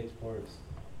exports or re-exports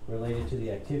related to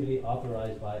the activity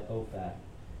authorized by OFAC,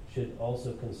 should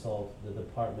also consult the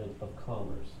Department of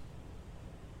Commerce.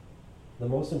 The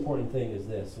most important thing is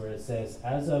this, where it says,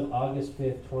 as of August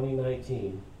 5th,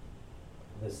 2019,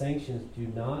 the sanctions do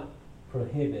not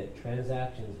prohibit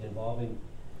transactions involving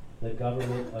the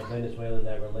government of Venezuela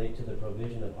that relate to the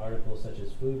provision of articles such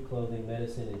as food, clothing,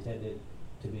 medicine intended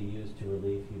to be used to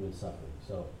relieve human suffering.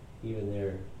 So even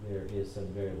there is some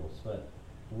variables. But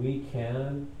we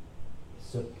can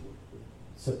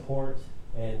support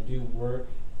and do work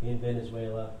in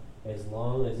Venezuela as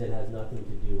long as it has nothing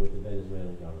to do with the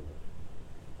Venezuelan government.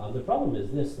 The problem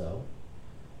is this, though.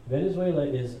 Venezuela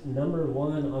is number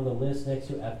one on the list next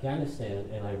to Afghanistan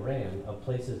and Iran of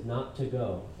places not to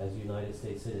go as United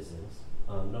States citizens.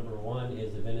 Number one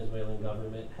is the Venezuelan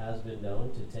government has been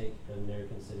known to take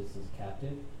American citizens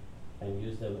captive and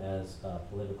use them as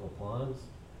political pawns.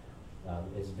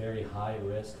 It's very high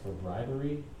risk for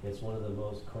bribery. It's one of the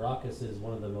most, Caracas is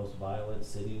one of the most violent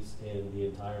cities in the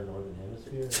entire northern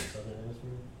hemisphere, the southern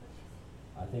hemisphere.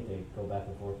 I think they go back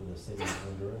and forth with the city of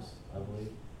Honduras, I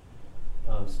believe.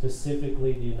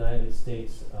 Specifically, the United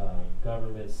States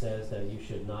government says that you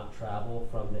should not travel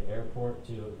from the airport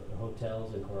to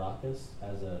hotels in Caracas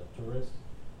as a tourist.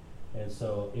 And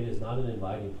so it is not an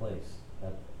inviting place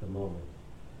at the moment.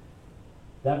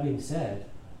 That being said,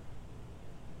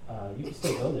 you can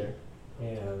still go there,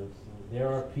 and there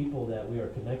are people that we are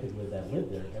connected with that live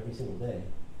there every single day.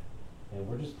 And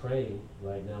we're just praying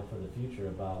right now for the future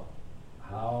about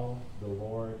how the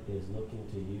Lord is looking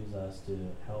to use us to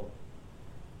help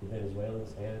the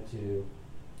Venezuelans and to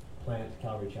plant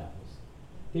Calvary chapels.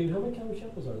 David, how many Calvary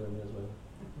chapels are there in Venezuela?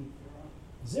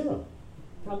 Zero.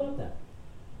 How about that?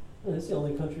 Well, it's the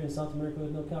only country in South America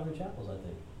with no Calvary chapels, I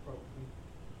think.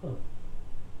 Huh.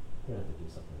 We're going to have to do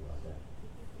something about that.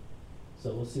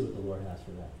 So we'll see what the Lord has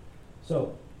for that.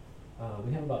 So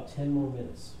we have about 10 more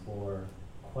minutes for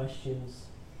questions,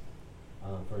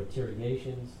 for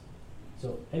interrogations.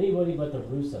 So anybody but the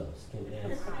Russos can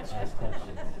ask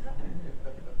questions.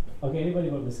 Okay, anybody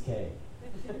but Miss Kay.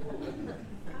 How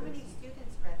many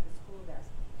students are at the school there?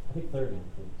 I think 30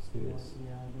 students.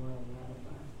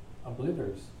 I believe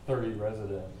there's 30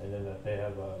 resident, and then they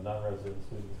have non-resident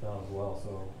students now as well.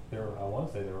 So I want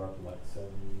to say they were up to like 70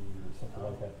 or something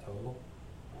like that total.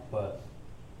 But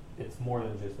it's more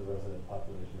than just the resident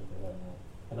population that they have now.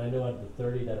 And I know of the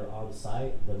 30 that are on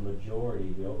site, the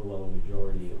overwhelming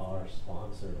majority are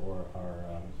sponsored or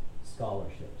are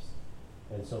scholarships.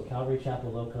 And so Calvary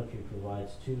Chapel Low Country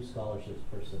provides 2 scholarships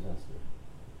per semester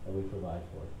that we provide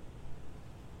for.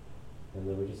 And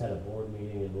then we just had a board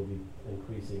meeting, and we'll be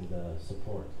increasing the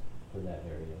support for that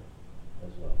area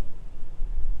as well.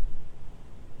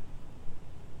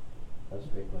 That's a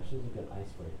great question. It's a good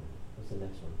icebreaker. What's the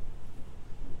next one?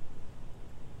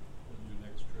 When's your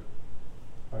next trip?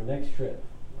 Our next trip.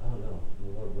 I don't know.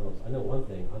 The Lord wills. I know one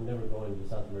thing. I'm never going to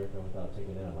South America without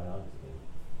taking antibiotics again.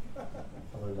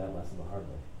 I learned that lesson the hard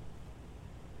way.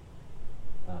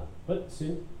 But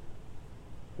soon.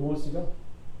 Who wants to go?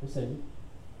 We'll send you.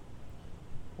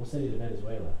 We'll send you to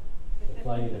Venezuela. We'll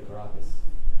fly you to Caracas.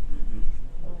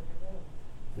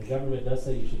 The government does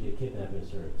say you should get kidnap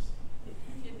insurance.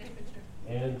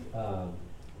 And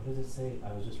what does it say?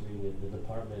 I was just reading it. The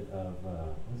Department of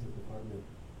what is the department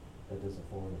that does the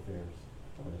foreign affairs?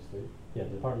 Department of State. Yeah,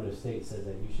 Department of State says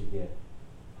that you should get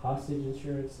hostage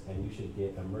insurance and you should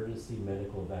get emergency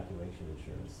medical evacuation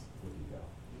insurance if you go.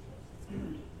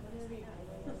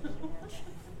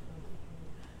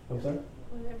 I'm sorry?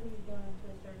 Whenever you go into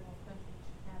a third world country, you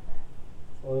should have that.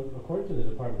 Well, according to the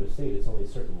Department of State, it's only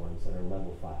certain ones that are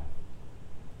level 5.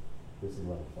 This is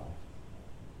level 5.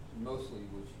 Mostly,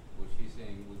 what she's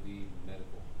saying would be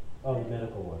medical. Oh, the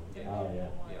medical one. Yeah. Oh, yeah.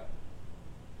 Yeah.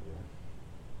 Yeah.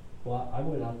 Well, I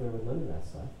went out there with none of that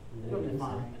stuff. You'll be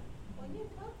fine. Well, you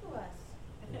talk to us.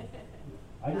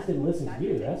 I just didn't listen to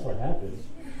you. That's what happened.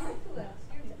 Talk to us.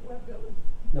 We're good.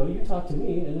 No, you talked to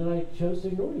me, and then I chose to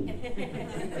ignore you.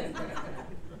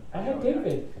 I had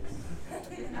David.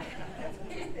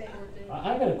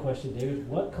 I got a question, David.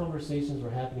 What conversations were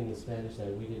happening in Spanish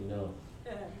that we didn't know?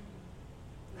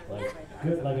 Like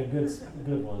good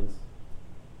ones.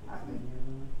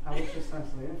 I was just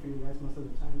translating for you guys most of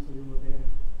the time, so you were there.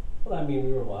 Well, I mean,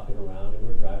 we were walking around and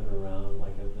we were driving around,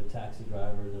 like the taxi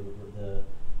driver, the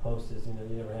hostess. You know,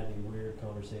 they never had any weird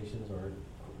conversations or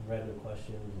random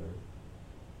questions or.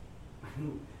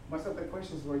 Most of the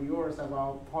questions were yours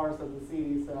about parts of the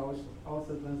city, so I was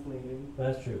also translating.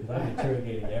 That's true, because I'm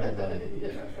interrogating everybody.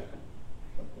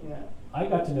 Yeah. I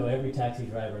got to know every taxi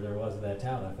driver there was in that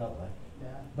town, I felt like. Yeah.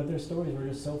 But their stories were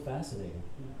just so fascinating.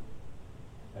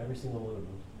 Yeah. Every single one of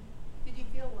them. Did you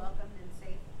feel welcomed and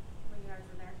safe when you guys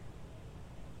were there?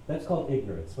 That's called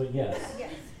ignorance, but yes.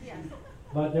 Yes, yes.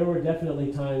 But there were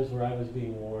definitely times where I was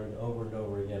being warned over and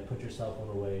over again, put your cell phone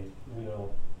away, you know,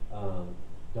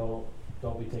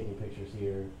 don't be taking pictures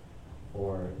here,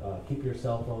 or keep your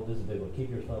cell phone, this is a big one, keep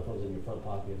your cell phones in your front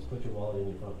pockets, put your wallet in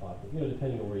your front pocket, you know,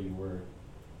 depending on where you were.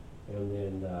 And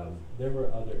then there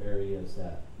were other areas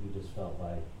that you just felt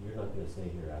like, you're not going to stay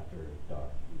here after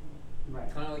dark.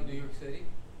 Right. Kind of like New York City.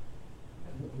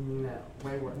 No,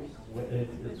 way worse.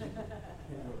 It's,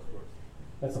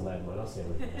 that's a landmine, I'll say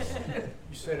it.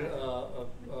 You said a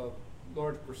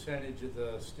large percentage of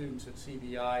the students at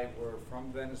CBI were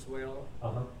from Venezuela,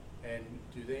 Uh-huh. and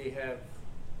do they have,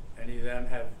 any of them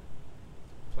have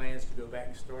plans to go back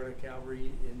and start a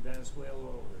Calvary in Venezuela,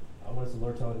 or? What's the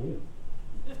Lord telling you?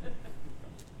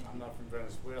 I'm not from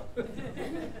Venezuela.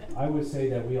 I would say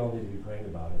that we all need to be praying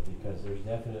about it, because there's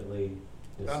definitely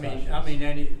discussions. I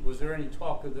mean, was there any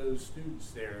talk of those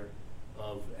students there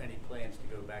of any plans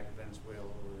to go back to Venezuela,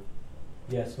 or?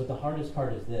 Yes, but the hardest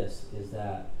part is this, is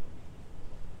that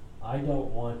I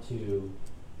don't want to,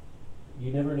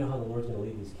 you never know how the Lord's going to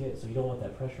lead these kids, so you don't want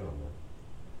that pressure on them.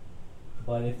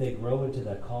 But if they grow into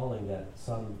that calling that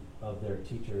some of their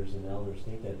teachers and elders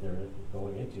think that they're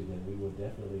going into, then we would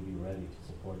definitely be ready to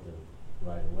support them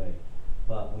right away.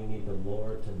 But we need the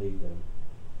Lord to lead them.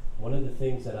 One of the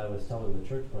things that I was telling the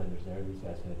church planners there, these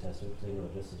guys can attest to it because they know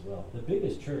it just as well. The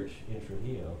biggest church in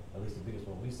Trujillo, at least the biggest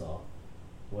one we saw,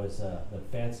 was the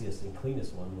fanciest and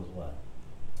cleanest one was what?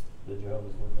 The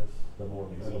Jehovah's Witness. The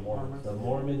Mormons. The Mormons. The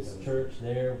Mormons church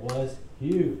there was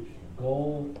huge.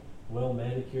 Gold, well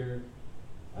manicured.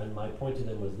 And my point to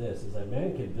them was this, is that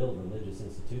man can build religious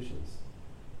institutions.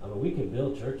 I mean, we can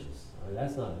build churches. I mean,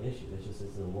 that's not an issue. It's just,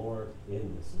 is the Lord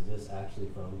in this? Is this actually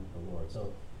from the Lord?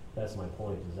 So that's my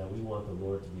point, is that we want the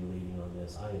Lord to be leading on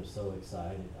this. I am so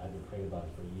excited. I've been praying about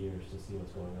it for years to see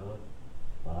what's going on.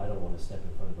 But I don't want to step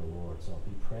in front of the Lord, so I'll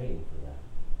be praying for that.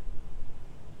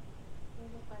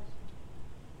 Any question?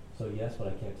 So yes, but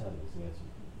I can't tell you is the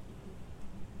answer.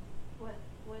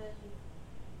 When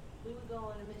we would go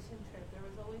on a mission trip, there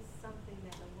was always something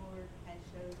that the Lord had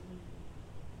showed me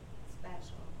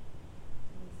special.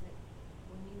 And he said,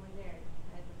 when you were there,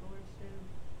 had the Lord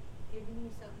given you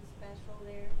something special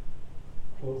there?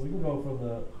 Like Well, we can go from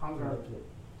the Hunger. from the-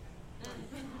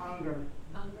 Hunger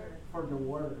Hunger. for the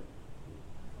word.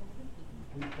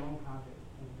 We don't have it.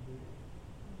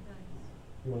 Nice.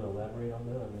 You want to elaborate on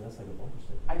that? I mean, that's like a bumper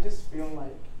sticker. I just feel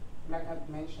like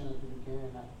I mentioned at the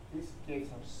beginning, that these kids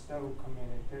are so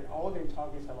committed. All their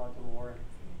talk is about the Lord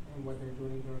and what they're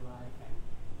doing in their life,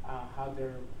 and how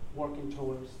they're working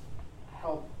towards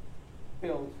help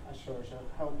build a church or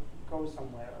help go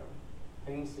somewhere.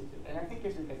 the institute. And I think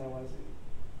it's because I was in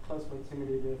close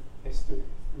proximity with the students.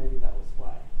 Maybe that was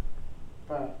why.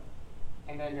 But,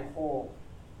 and then the whole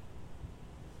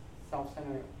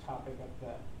self-centered topic of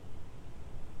the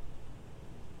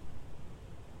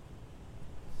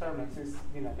sermons is,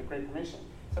 the Great Commission.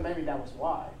 So maybe that was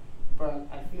why. But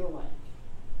I feel like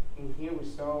in here we're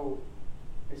so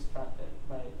distracted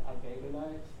by our daily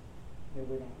lives that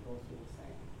we don't go through the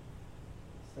same.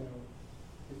 So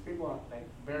these people are like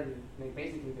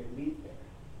basically they live there,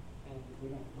 and we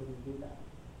don't do that.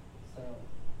 So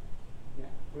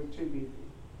yeah, we're too busy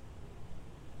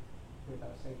with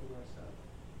our secular stuff.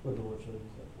 What the Lord showed you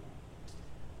that?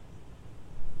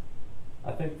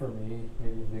 I think for me,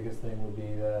 maybe the biggest thing would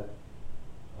be that,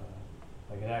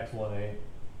 like in Acts 1:8,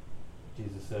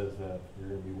 Jesus says that you're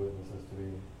going to be witnesses to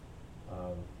me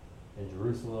in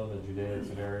Jerusalem, and Judea, and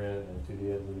Samaria, and to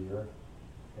the ends of the earth.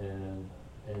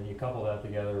 And you couple that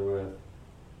together with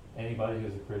anybody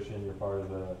who's a Christian, you're part of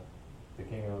the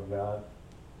kingdom of God.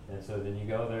 And so then you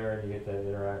go there and you get to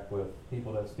interact with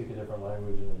people that speak a different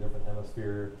language in a different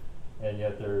hemisphere, and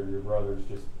yet they're your brothers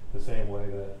just the same way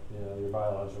that your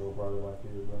biological brother might be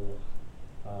your brother.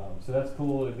 So that's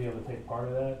cool to be able to take part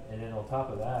of that. And then on top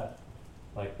of that,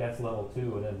 like that's level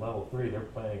 2, and then level 3, they're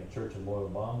planning a church in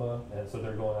Moyobamba, and so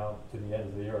they're going out to the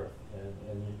ends of the earth.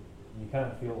 And you kind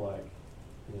of feel like,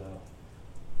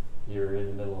 you're in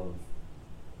the middle of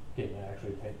getting to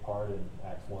actually take part in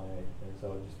Acts 1:8, and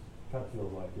so it just kind of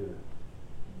feels like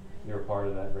you're a part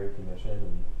of that Great Commission.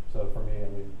 And so for me, I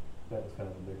mean, that was kind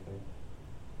of a big thing.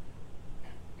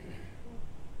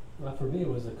 Well, for me, it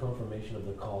was a confirmation of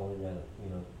the calling that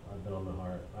I've been on my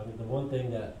heart. I mean, the one thing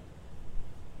that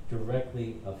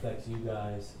directly affects you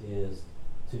guys is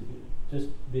just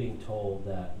being told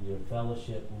that your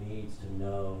fellowship needs to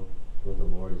know what the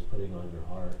Lord is putting on your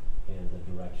heart and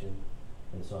the direction.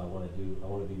 And so I want to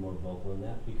be more vocal in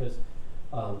that, because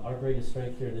our greatest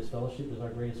strength here in this fellowship is our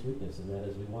greatest weakness, and that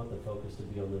is we want the focus to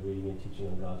be on the reading and teaching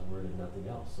of God's word and nothing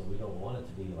else. So we don't want it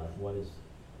to be like, what is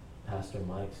Pastor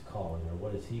Mike's calling, or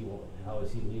what is he want, how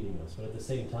is he leading us? But at the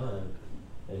same time,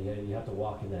 you have to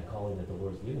walk in that calling that the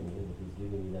Lord's giving you. And if he's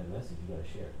giving you that message, you got to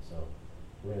share it. So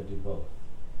we're going to do both.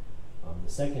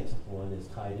 The second one is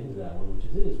tied into that one, which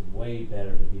is it is way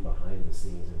better to be behind the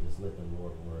scenes and just let the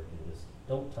Lord work and just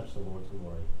don't touch the Lord's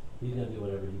glory. He's going to do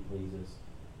whatever he pleases.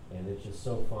 And it's just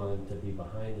so fun to be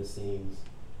behind the scenes,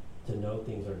 to know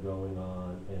things are going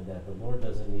on, and that the Lord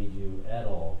doesn't need you at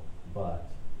all, but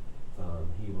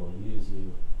he will use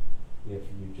you if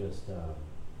you just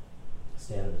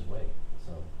stand in his way.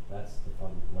 So that's the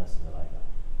fun lesson that I got.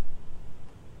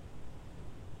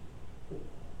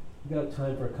 We got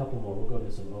time for a couple more. We'll go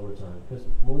to some overtime because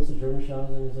Melissa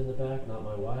Germershausen is in the back, not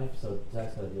my wife, so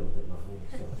Zach's got to deal with it, not me.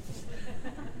 So.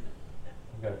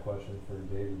 I've got a question for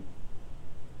David.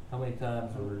 How many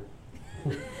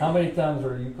times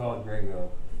were you called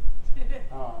gringo?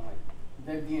 Oh,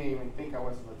 they didn't even think I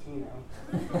was Latino.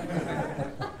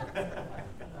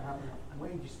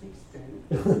 Wait, you speak Spanish?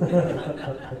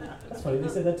 That's funny. They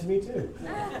said that to me too. I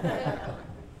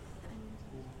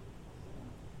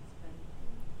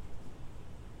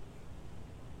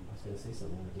was going to say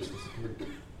something and it just disappeared.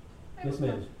 Yes,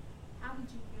 ma'am. How did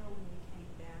you feel when you came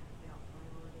back about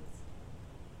priorities?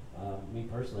 Me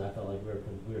personally, I felt like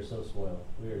we were so spoiled.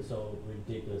 We are so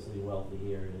ridiculously wealthy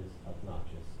here. It is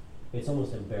obnoxious. It's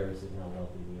almost embarrassing how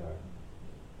wealthy we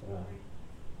are.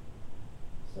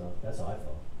 So that's how I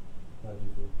felt. How did you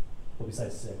feel? Well,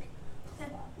 besides sick.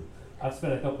 I've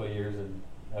spent a couple of years in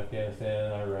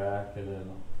Afghanistan, Iraq, and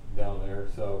then down there.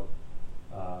 So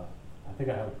I think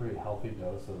I have a pretty healthy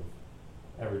dose of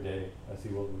every day. I see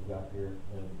what we've got here,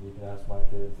 and you can ask my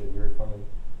kids. They hear it from me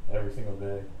every single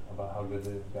day about how good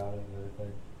they've got it and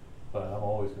everything. But I'm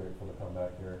always grateful to come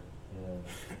back here. And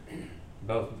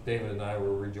both David and I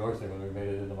were rejoicing when we made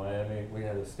it into Miami. We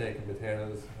had a steak and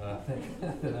potatoes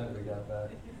the night we got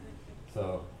back.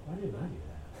 So why didn't I do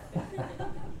that?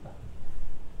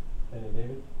 And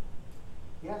David?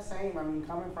 Yeah, same. I mean,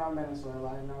 coming from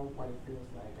Venezuela, I know what it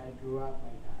feels like. I grew up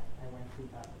like that. I went through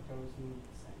those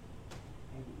needs,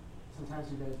 and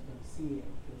sometimes you guys don't see it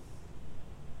because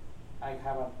I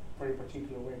have a very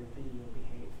particular way to be or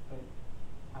behave. But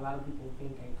a lot of people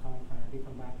think I come from a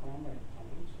different background, but I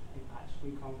don't. I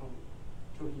actually come from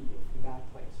Trujillo, from that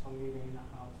place, from living in a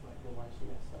house like the one she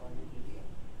has saw in the video.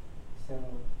 So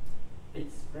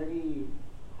it's very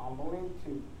humbling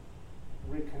to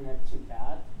reconnect to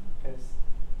that, because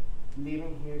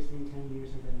living here has been 10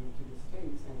 years and then moved to the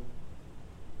States, and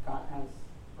God has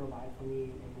provided for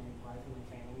me and my wife and my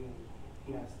family, and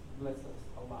he has blessed us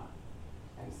a lot.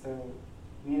 And so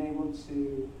being able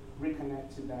to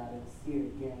reconnect to that and see it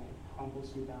again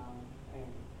humbles you down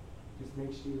and just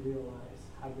makes you realize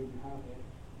how good you have it.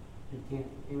 Again,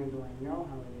 even though I know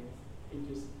how it is, it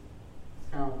just, it's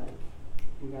kind of like,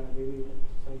 you gotta believe it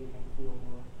so you can feel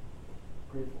more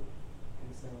grateful.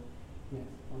 And so, yes,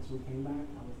 once we came back,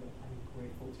 I was like, I'm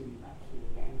grateful to be back here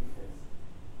again because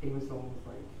it was almost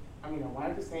like, I mean, I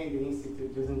wanted to stay in the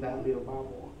institute just in that little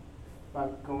bubble,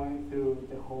 but going through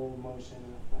the whole motion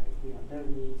of like, you know, their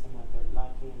needs and what they're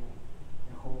lacking and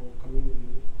the whole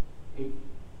community, it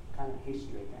kind of hits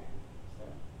you again. So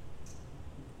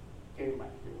getting back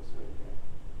here was really good.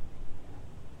 Yeah.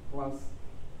 Plus,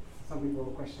 some people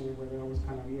were questioning whether I was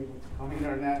going to be able to come in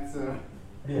or not, so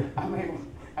Yeah.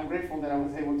 I'm grateful that I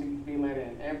was able to be let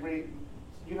in.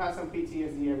 You have some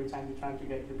PTSD every time you're trying to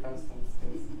get through customs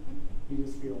because you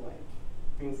just feel like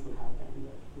things could happen.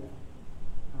 But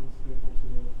yeah, I was grateful to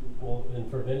be able to do that. Well,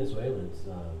 and for Venezuelans,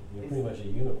 you're pretty much a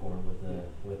unicorn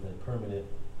with a permanent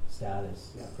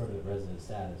status, Yeah. permanent resident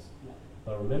status. Yeah.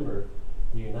 But remember,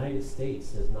 the United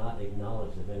States does not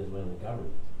acknowledge the Venezuelan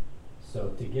government. So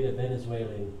to get a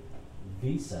Venezuelan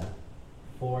visa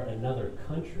for another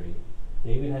country,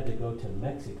 David had to go to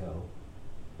Mexico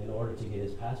in order to get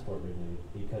his passport renewed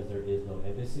because there is no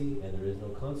embassy and there is no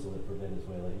consulate for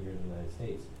Venezuela here in the United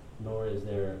States, nor is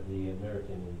there the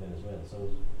American in Venezuela. So it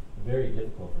was very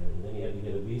difficult for him. And then he had to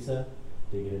get a visa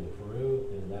to get into Peru,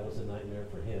 and that was a nightmare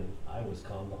for him. I was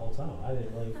calm the whole time. I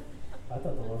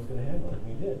thought the Lord was going to handle it, and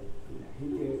he did. Yeah, he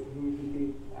did. He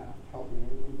did help me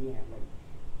in the end, but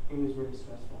it was really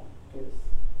stressful because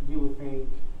you would think,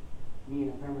 being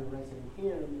a permanent resident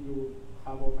here, you would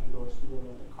have open doors to go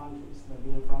to other countries, but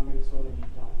being from Venezuela, you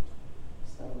don't.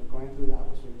 So going through that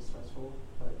was really stressful,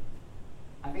 but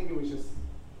I think it was just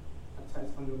a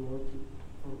test from the Lord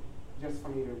just for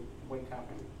me to wake up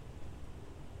and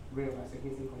realize that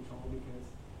He's in control because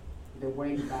the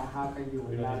way that happened, you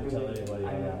We would don't not need to tell believe it. anybody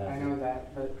how that I happened. know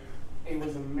that, but it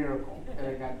was a miracle that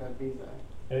I got that visa.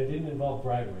 And it didn't involve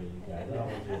bribery, you guys. I don't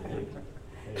want you to think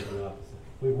anything opposite.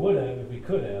 We would have if we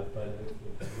could have, but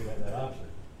we had that option.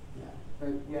 Yeah, but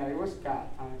yeah, it was God,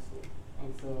 honestly.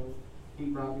 And so He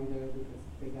brought me there because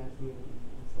the guys needed me.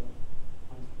 And so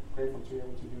I'm grateful to be able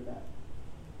to do that.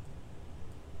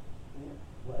 Yeah.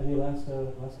 Well, any last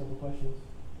couple questions?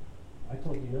 I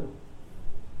told you no.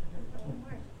 One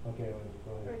more Okay, go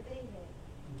for ahead. David.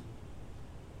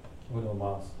 William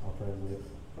Moss, I'll translate.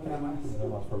 Nada más. William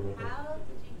Moss for me. How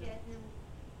did you get him,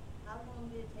 how long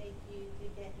did it take you to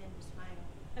get him to smile?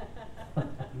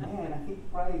 Man, I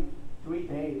think probably 3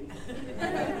 days.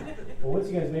 Well, once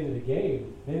you guys made it a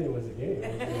game, then it was a game.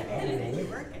 It was, I was gonna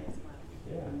win.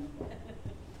 Yeah.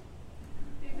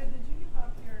 David, did you give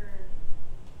up your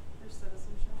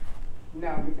citizenship?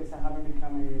 No, because I haven't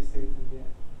become a U.S. citizen yet.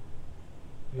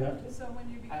 You have to. So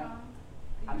when you become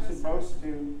a I'm US supposed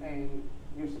citizen, to, and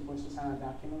you're supposed to sign a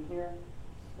document here,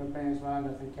 but Venezuela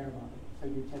doesn't care about it, so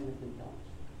you technically don't,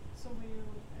 so will you,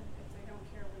 if they don't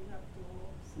care, will you have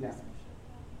dual Yeah. citizenship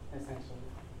then? essentially.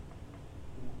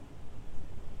 Yeah.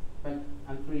 But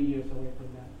I'm 3 years away from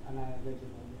that. I'm not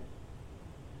eligible yet.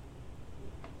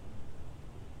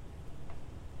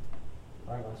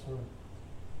 All right, last one.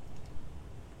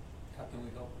 How can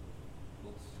we help?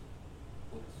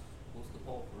 What's the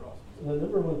call for us? The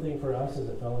number one thing for us as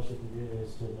a fellowship to do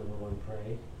is to number one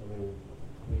pray. I mean,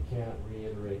 we can't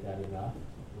reiterate that enough.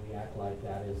 We act like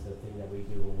that is the thing that we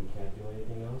do when we can't do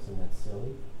anything else, and that's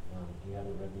silly. You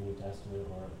haven't read the New Testament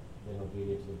or been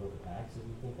obedient to the book of Acts if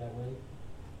you think that way.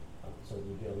 So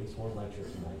you get at least one lecture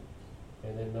tonight.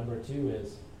 And then number two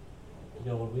is,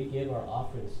 when we give our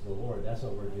offerings to the Lord, that's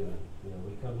what we're doing.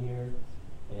 We come here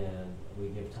and we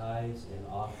give tithes and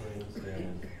offerings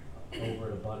and over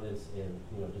an abundance and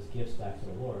just gifts back to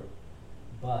the Lord.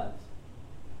 But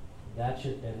that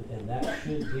should and that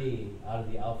should be out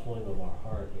of the outflowing of our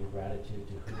heart in gratitude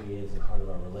to who He is and part of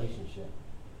our relationship.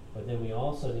 But then we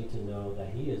also need to know that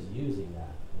He is using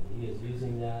that. And He is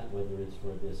using that whether it's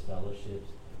for this fellowship,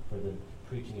 for the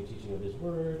preaching and teaching of His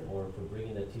Word, or for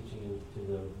bringing that teaching to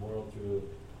the world through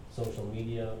social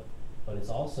media. But it's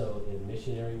also in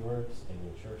missionary works and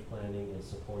in church planning and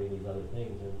supporting these other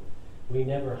things. And we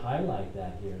never highlight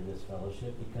that here in this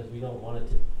fellowship because we don't want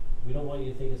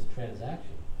you to think it's a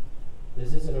transaction.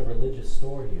 This isn't a religious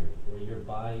store here where you're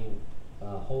buying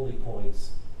holy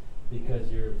points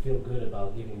because you feel good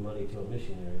about giving money to a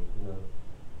missionary.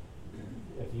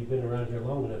 If you've been around here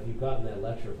long enough, you've gotten that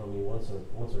lecture from me once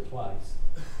or twice,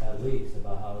 at least,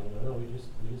 about how we just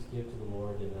give to the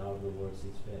Lord and however the Lord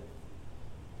sees fit.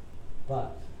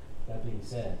 But that being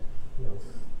said,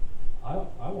 I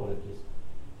want to just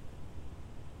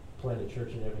plant a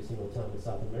church in every single town in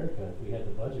South America. If we had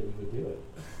the budget, we would do it.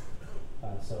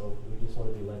 So we just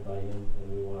want to be led by Him, and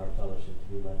we want our fellowship to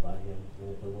be led by Him.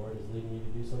 And if the Lord is leading you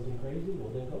to do something crazy,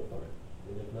 well then go for it.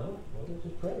 And if not, well then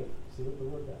just pray. See what the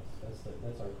Lord does.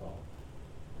 That's our call.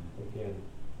 Again,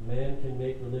 man can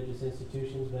make religious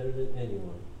institutions better than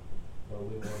anyone, but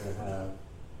we want to have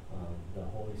the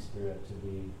Holy Spirit to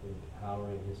be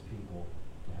empowering His people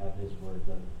to have His word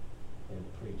done and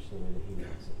preach the way that He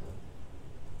wants it done.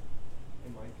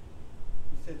 Hey Mike,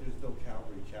 you said there's no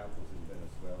Calvary chapels in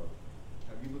Venezuela.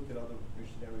 Have you looked at other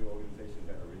missionary organizations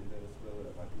that are in Venezuela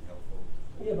that might be helpful?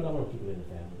 Yeah, but I want to keep it in the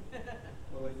family.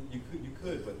 Well, you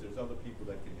could, but there's other people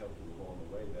that can help you along the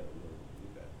way that are willing to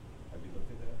do that. Have you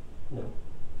looked at that? No.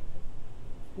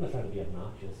 I'm not trying to be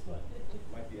obnoxious, but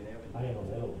Might be an avenue. I am a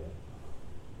little bit.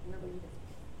 Okay.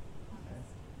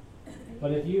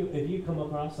 But if you come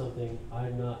across something,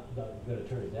 I'm not going to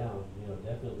turn it down. You know,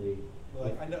 definitely.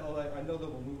 Well, I know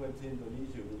that when we went to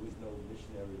Indonesia, there was no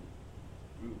missionary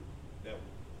group that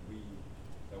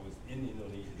was in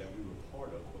Indonesia that we were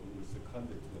part of, but we were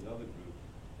seconded to another group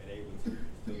and able to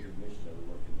still do missionary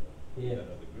work in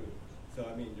that other group. So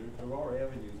I mean, there are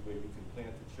avenues where you can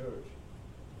plant a church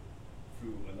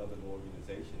through another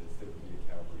organization instead of be a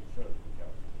Calvary church.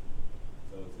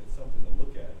 So it's something to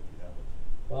look at if you haven't.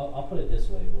 Well, I'll put it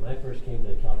this way. When I first came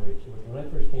to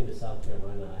South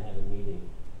Carolina, I had a meeting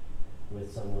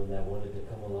with someone that wanted to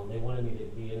come along. They wanted me to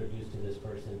be introduced to this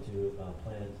person to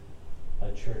plant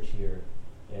a church here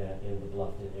in the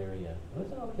Bluffton area. And I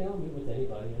said, okay, I'll meet with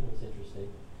anybody. And it's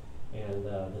interesting. And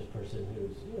this person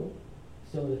who's,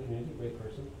 still in the community, great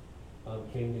person,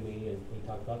 came to me and we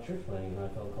talked about church planting. And I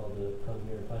felt called to come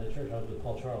here and plant a church. I was with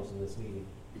Paul Charles in this meeting.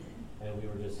 And we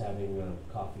were just having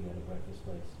coffee at a breakfast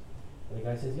place. And the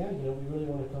guy says, yeah, we really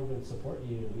want to come and support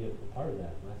you and be a part of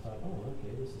that. And I thought, oh,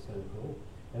 okay, this is kind of cool.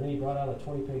 And then he brought out a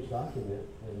 20-page document,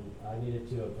 and I needed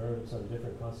to affirm some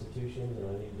different constitutions, and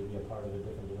I needed to be a part of a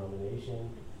different denomination.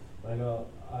 And I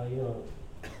go,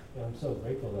 I'm so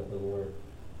grateful that the Lord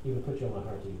even put you on my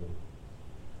heart to even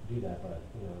do that. But,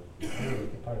 I'm really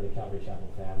part of the Calvary Chapel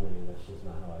family, and that's just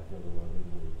not how I feel the Lord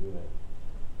leading me to do it.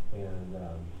 And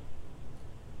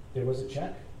there was a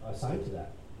check assigned to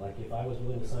that. Like, if I was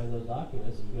willing to sign those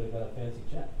documents, you could have got a fancy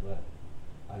check. But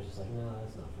I was just like, no,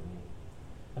 that's not for me.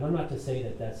 And I'm not to say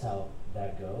that that's how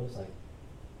that goes. Like,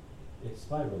 it's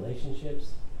by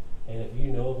relationships. And if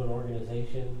you know of an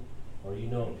organization, or you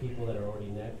know of people that are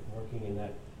already working in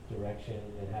that direction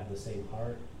and have the same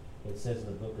heart, it says in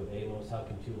the book of Amos, how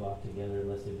can two walk together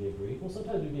unless they be agreed? Well,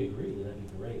 sometimes we'd be agreed, and that'd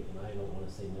be great. And I don't want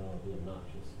to say no or be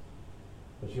obnoxious.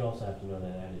 But you also have to know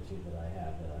that attitude that I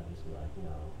have, that I just be like,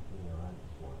 no, I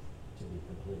just want to be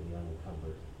completely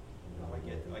unencumbered. No, I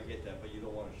get that, but you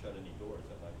don't want to shut any doors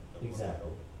that might Exactly.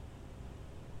 open.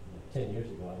 10 years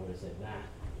ago, I would have said, nah.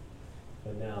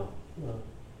 But now,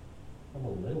 I'm a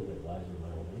little bit wiser in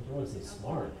my old age. I don't want to say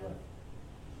smart, but.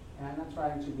 And I'm not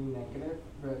trying to be negative,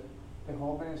 but the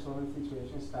whole Venezuelan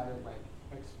situation started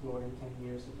exploding 10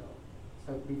 years ago.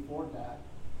 So before that,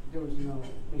 there was no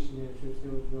missionary trips,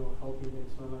 there was no helping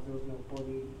Venezuela, there was no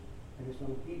supporting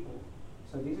Venezuelan people.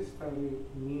 So this is fairly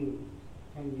new,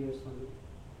 10 years ago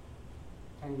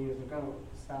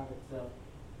it started. So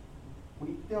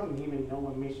we don't even know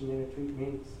what missionary trip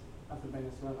means after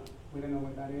Venezuela. We don't know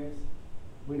what that is.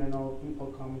 We don't know people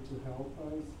coming to help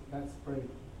us. That's pretty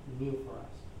new for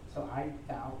us. So I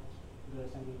doubt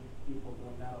there's any people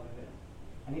going that over there.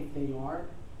 And if they are,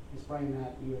 it's probably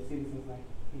not U.S. citizens like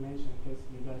you mentioned, because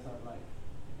you guys are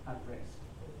at risk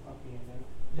of being there.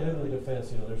 But in the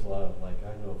defense, there's a lot of I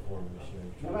know foreign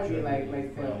missionary There might be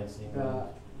France,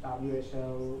 the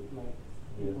WHO,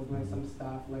 people doing some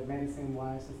stuff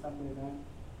medicine-wise and stuff like that.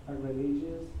 But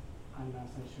religious, I'm not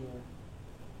so sure.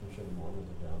 I'm sure the Mormons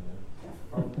are down there. Yeah,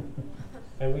 probably.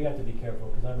 And we have to be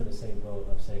careful, because I'm in the same boat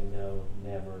of saying no,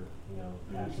 never,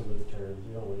 absolute terms.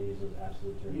 You don't want to use those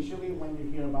absolute terms. Usually when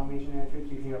you hear about missionary trips,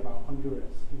 you hear about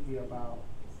Honduras, you hear about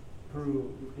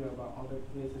Peru, you hear about other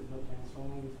places like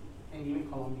Venezuela, and even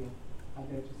Colombia. I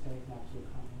dare to say it's not too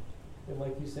common. And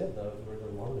like you said, though, for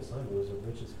the longest time, it was the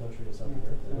richest country in South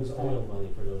America. It was oil money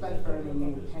for those that don't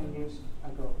know about 10 years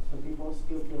ago. So people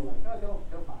still feel like, oh,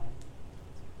 they're fine.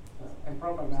 So, and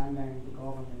propaganda and the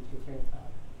government take care of that.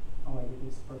 Oh,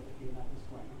 everything's perfectly not this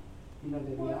way. The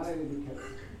reality, because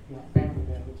you have family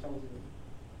there who tells you,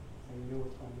 and you know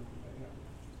what's going on.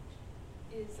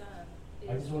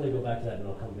 I just want to go back to that, and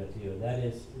I'll come back to you. That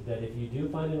is, that if you do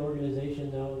find an organization,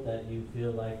 though, that you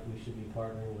feel like we should be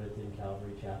partnering with in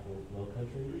Calvary Chapel Low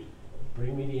Country,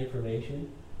 bring me the information.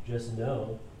 Just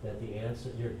know that the answer,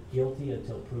 you're guilty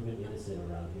until proven innocent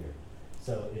around here.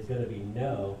 So it's gonna be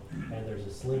no, and there's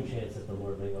a slim chance that the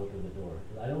Lord may open the door.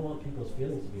 I don't want people's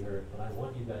feelings to be hurt, but I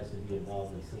want you guys to be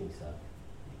involved in seeing stuff.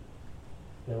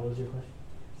 Now, what was your question?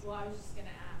 Well, I was just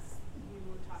gonna ask, you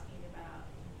were talking about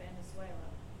Venezuela.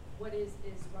 What is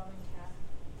Roman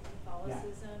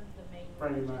Catholicism the main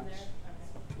Pretty religion much. there?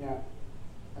 Okay. Yeah,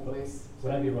 at But least.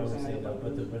 would I be wrong in 70% saying of that,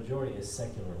 but the majority is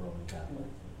secular Roman Catholic?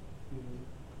 Mhm.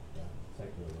 Yeah,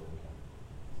 secular Roman Catholic,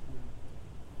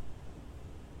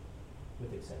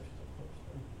 with exceptions, of course.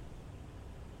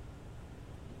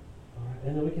 All right,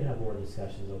 and then we can have more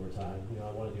discussions over time. You know,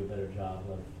 I wanna do a better job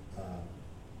of,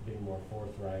 being more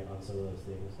forthright on some of those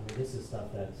things. I mean, this is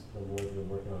stuff that's the Lord's been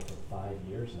working on for 5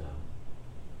 years now.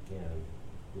 And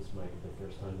this might be the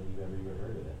first time that you've ever even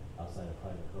heard of it outside of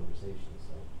private conversations,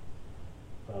 so.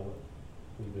 But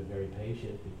we've been very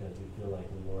patient because we feel like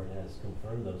the Lord has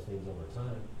confirmed those things over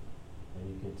time. And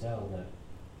you can tell that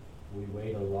we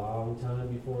wait a long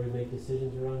time before we make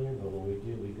decisions around here, but when we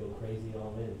do, we go crazy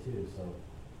all in too, so,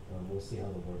 we'll see how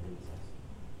the Lord leads us.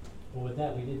 Well, with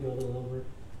that, we did go a little over.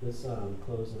 Let's,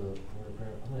 close in a word of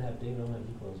prayer. I'm gonna have Dana, have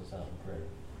you close us out in prayer.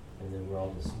 And then we're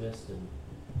all dismissed and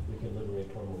we can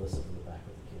liberate poor Melissa from the back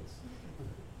with the kids.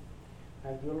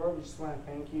 Dear Lord, we just want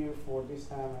to thank you for this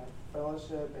time of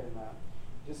fellowship and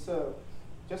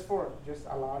just for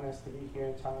allowing us to be here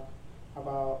and talk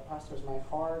about Pastor's My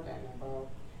Heart and about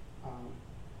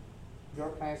your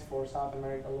plans for South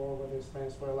America, Lord, whether it's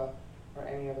Venezuela or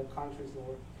any other countries,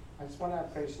 Lord. I just want to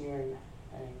praise you and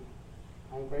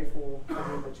I'm grateful for the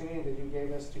opportunity that you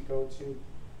gave us to go to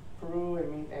Peru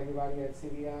and meet everybody at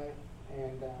CBI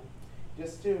and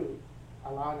just to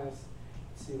allow us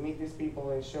to meet these people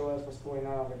and show us what's going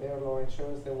on over there, Lord, and show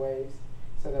us the ways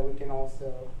so that we can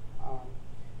also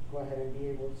go ahead and be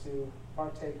able to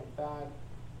partake of that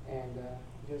and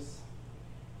just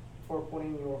for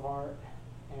putting your heart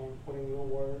and putting your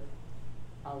word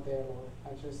out there, Lord.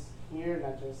 Not just here,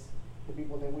 not just the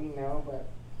people that we know, but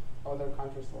other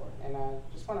countries, Lord. And I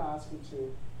just want to ask you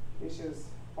to please just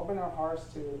open our hearts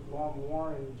to learn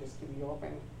more and just to be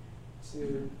open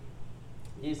to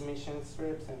these mission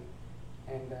trips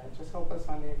and just help us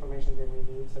find the information that we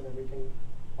need so that we can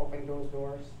open those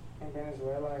doors in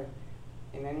Venezuela and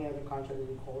in any other country that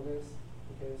you call this,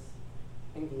 because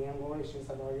in the end, Lord, it's just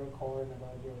about your call and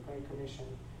about your great commission.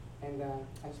 And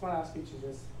I just want to ask you to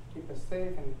just keep us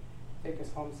safe and take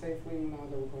us home safely now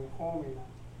that we're going home, and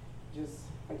just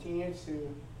continue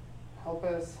to help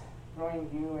us grow in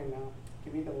you and to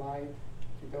be the light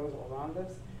to those around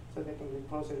us so they can get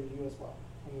closer to you as well.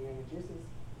 In the name of Jesus,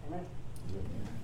 amen.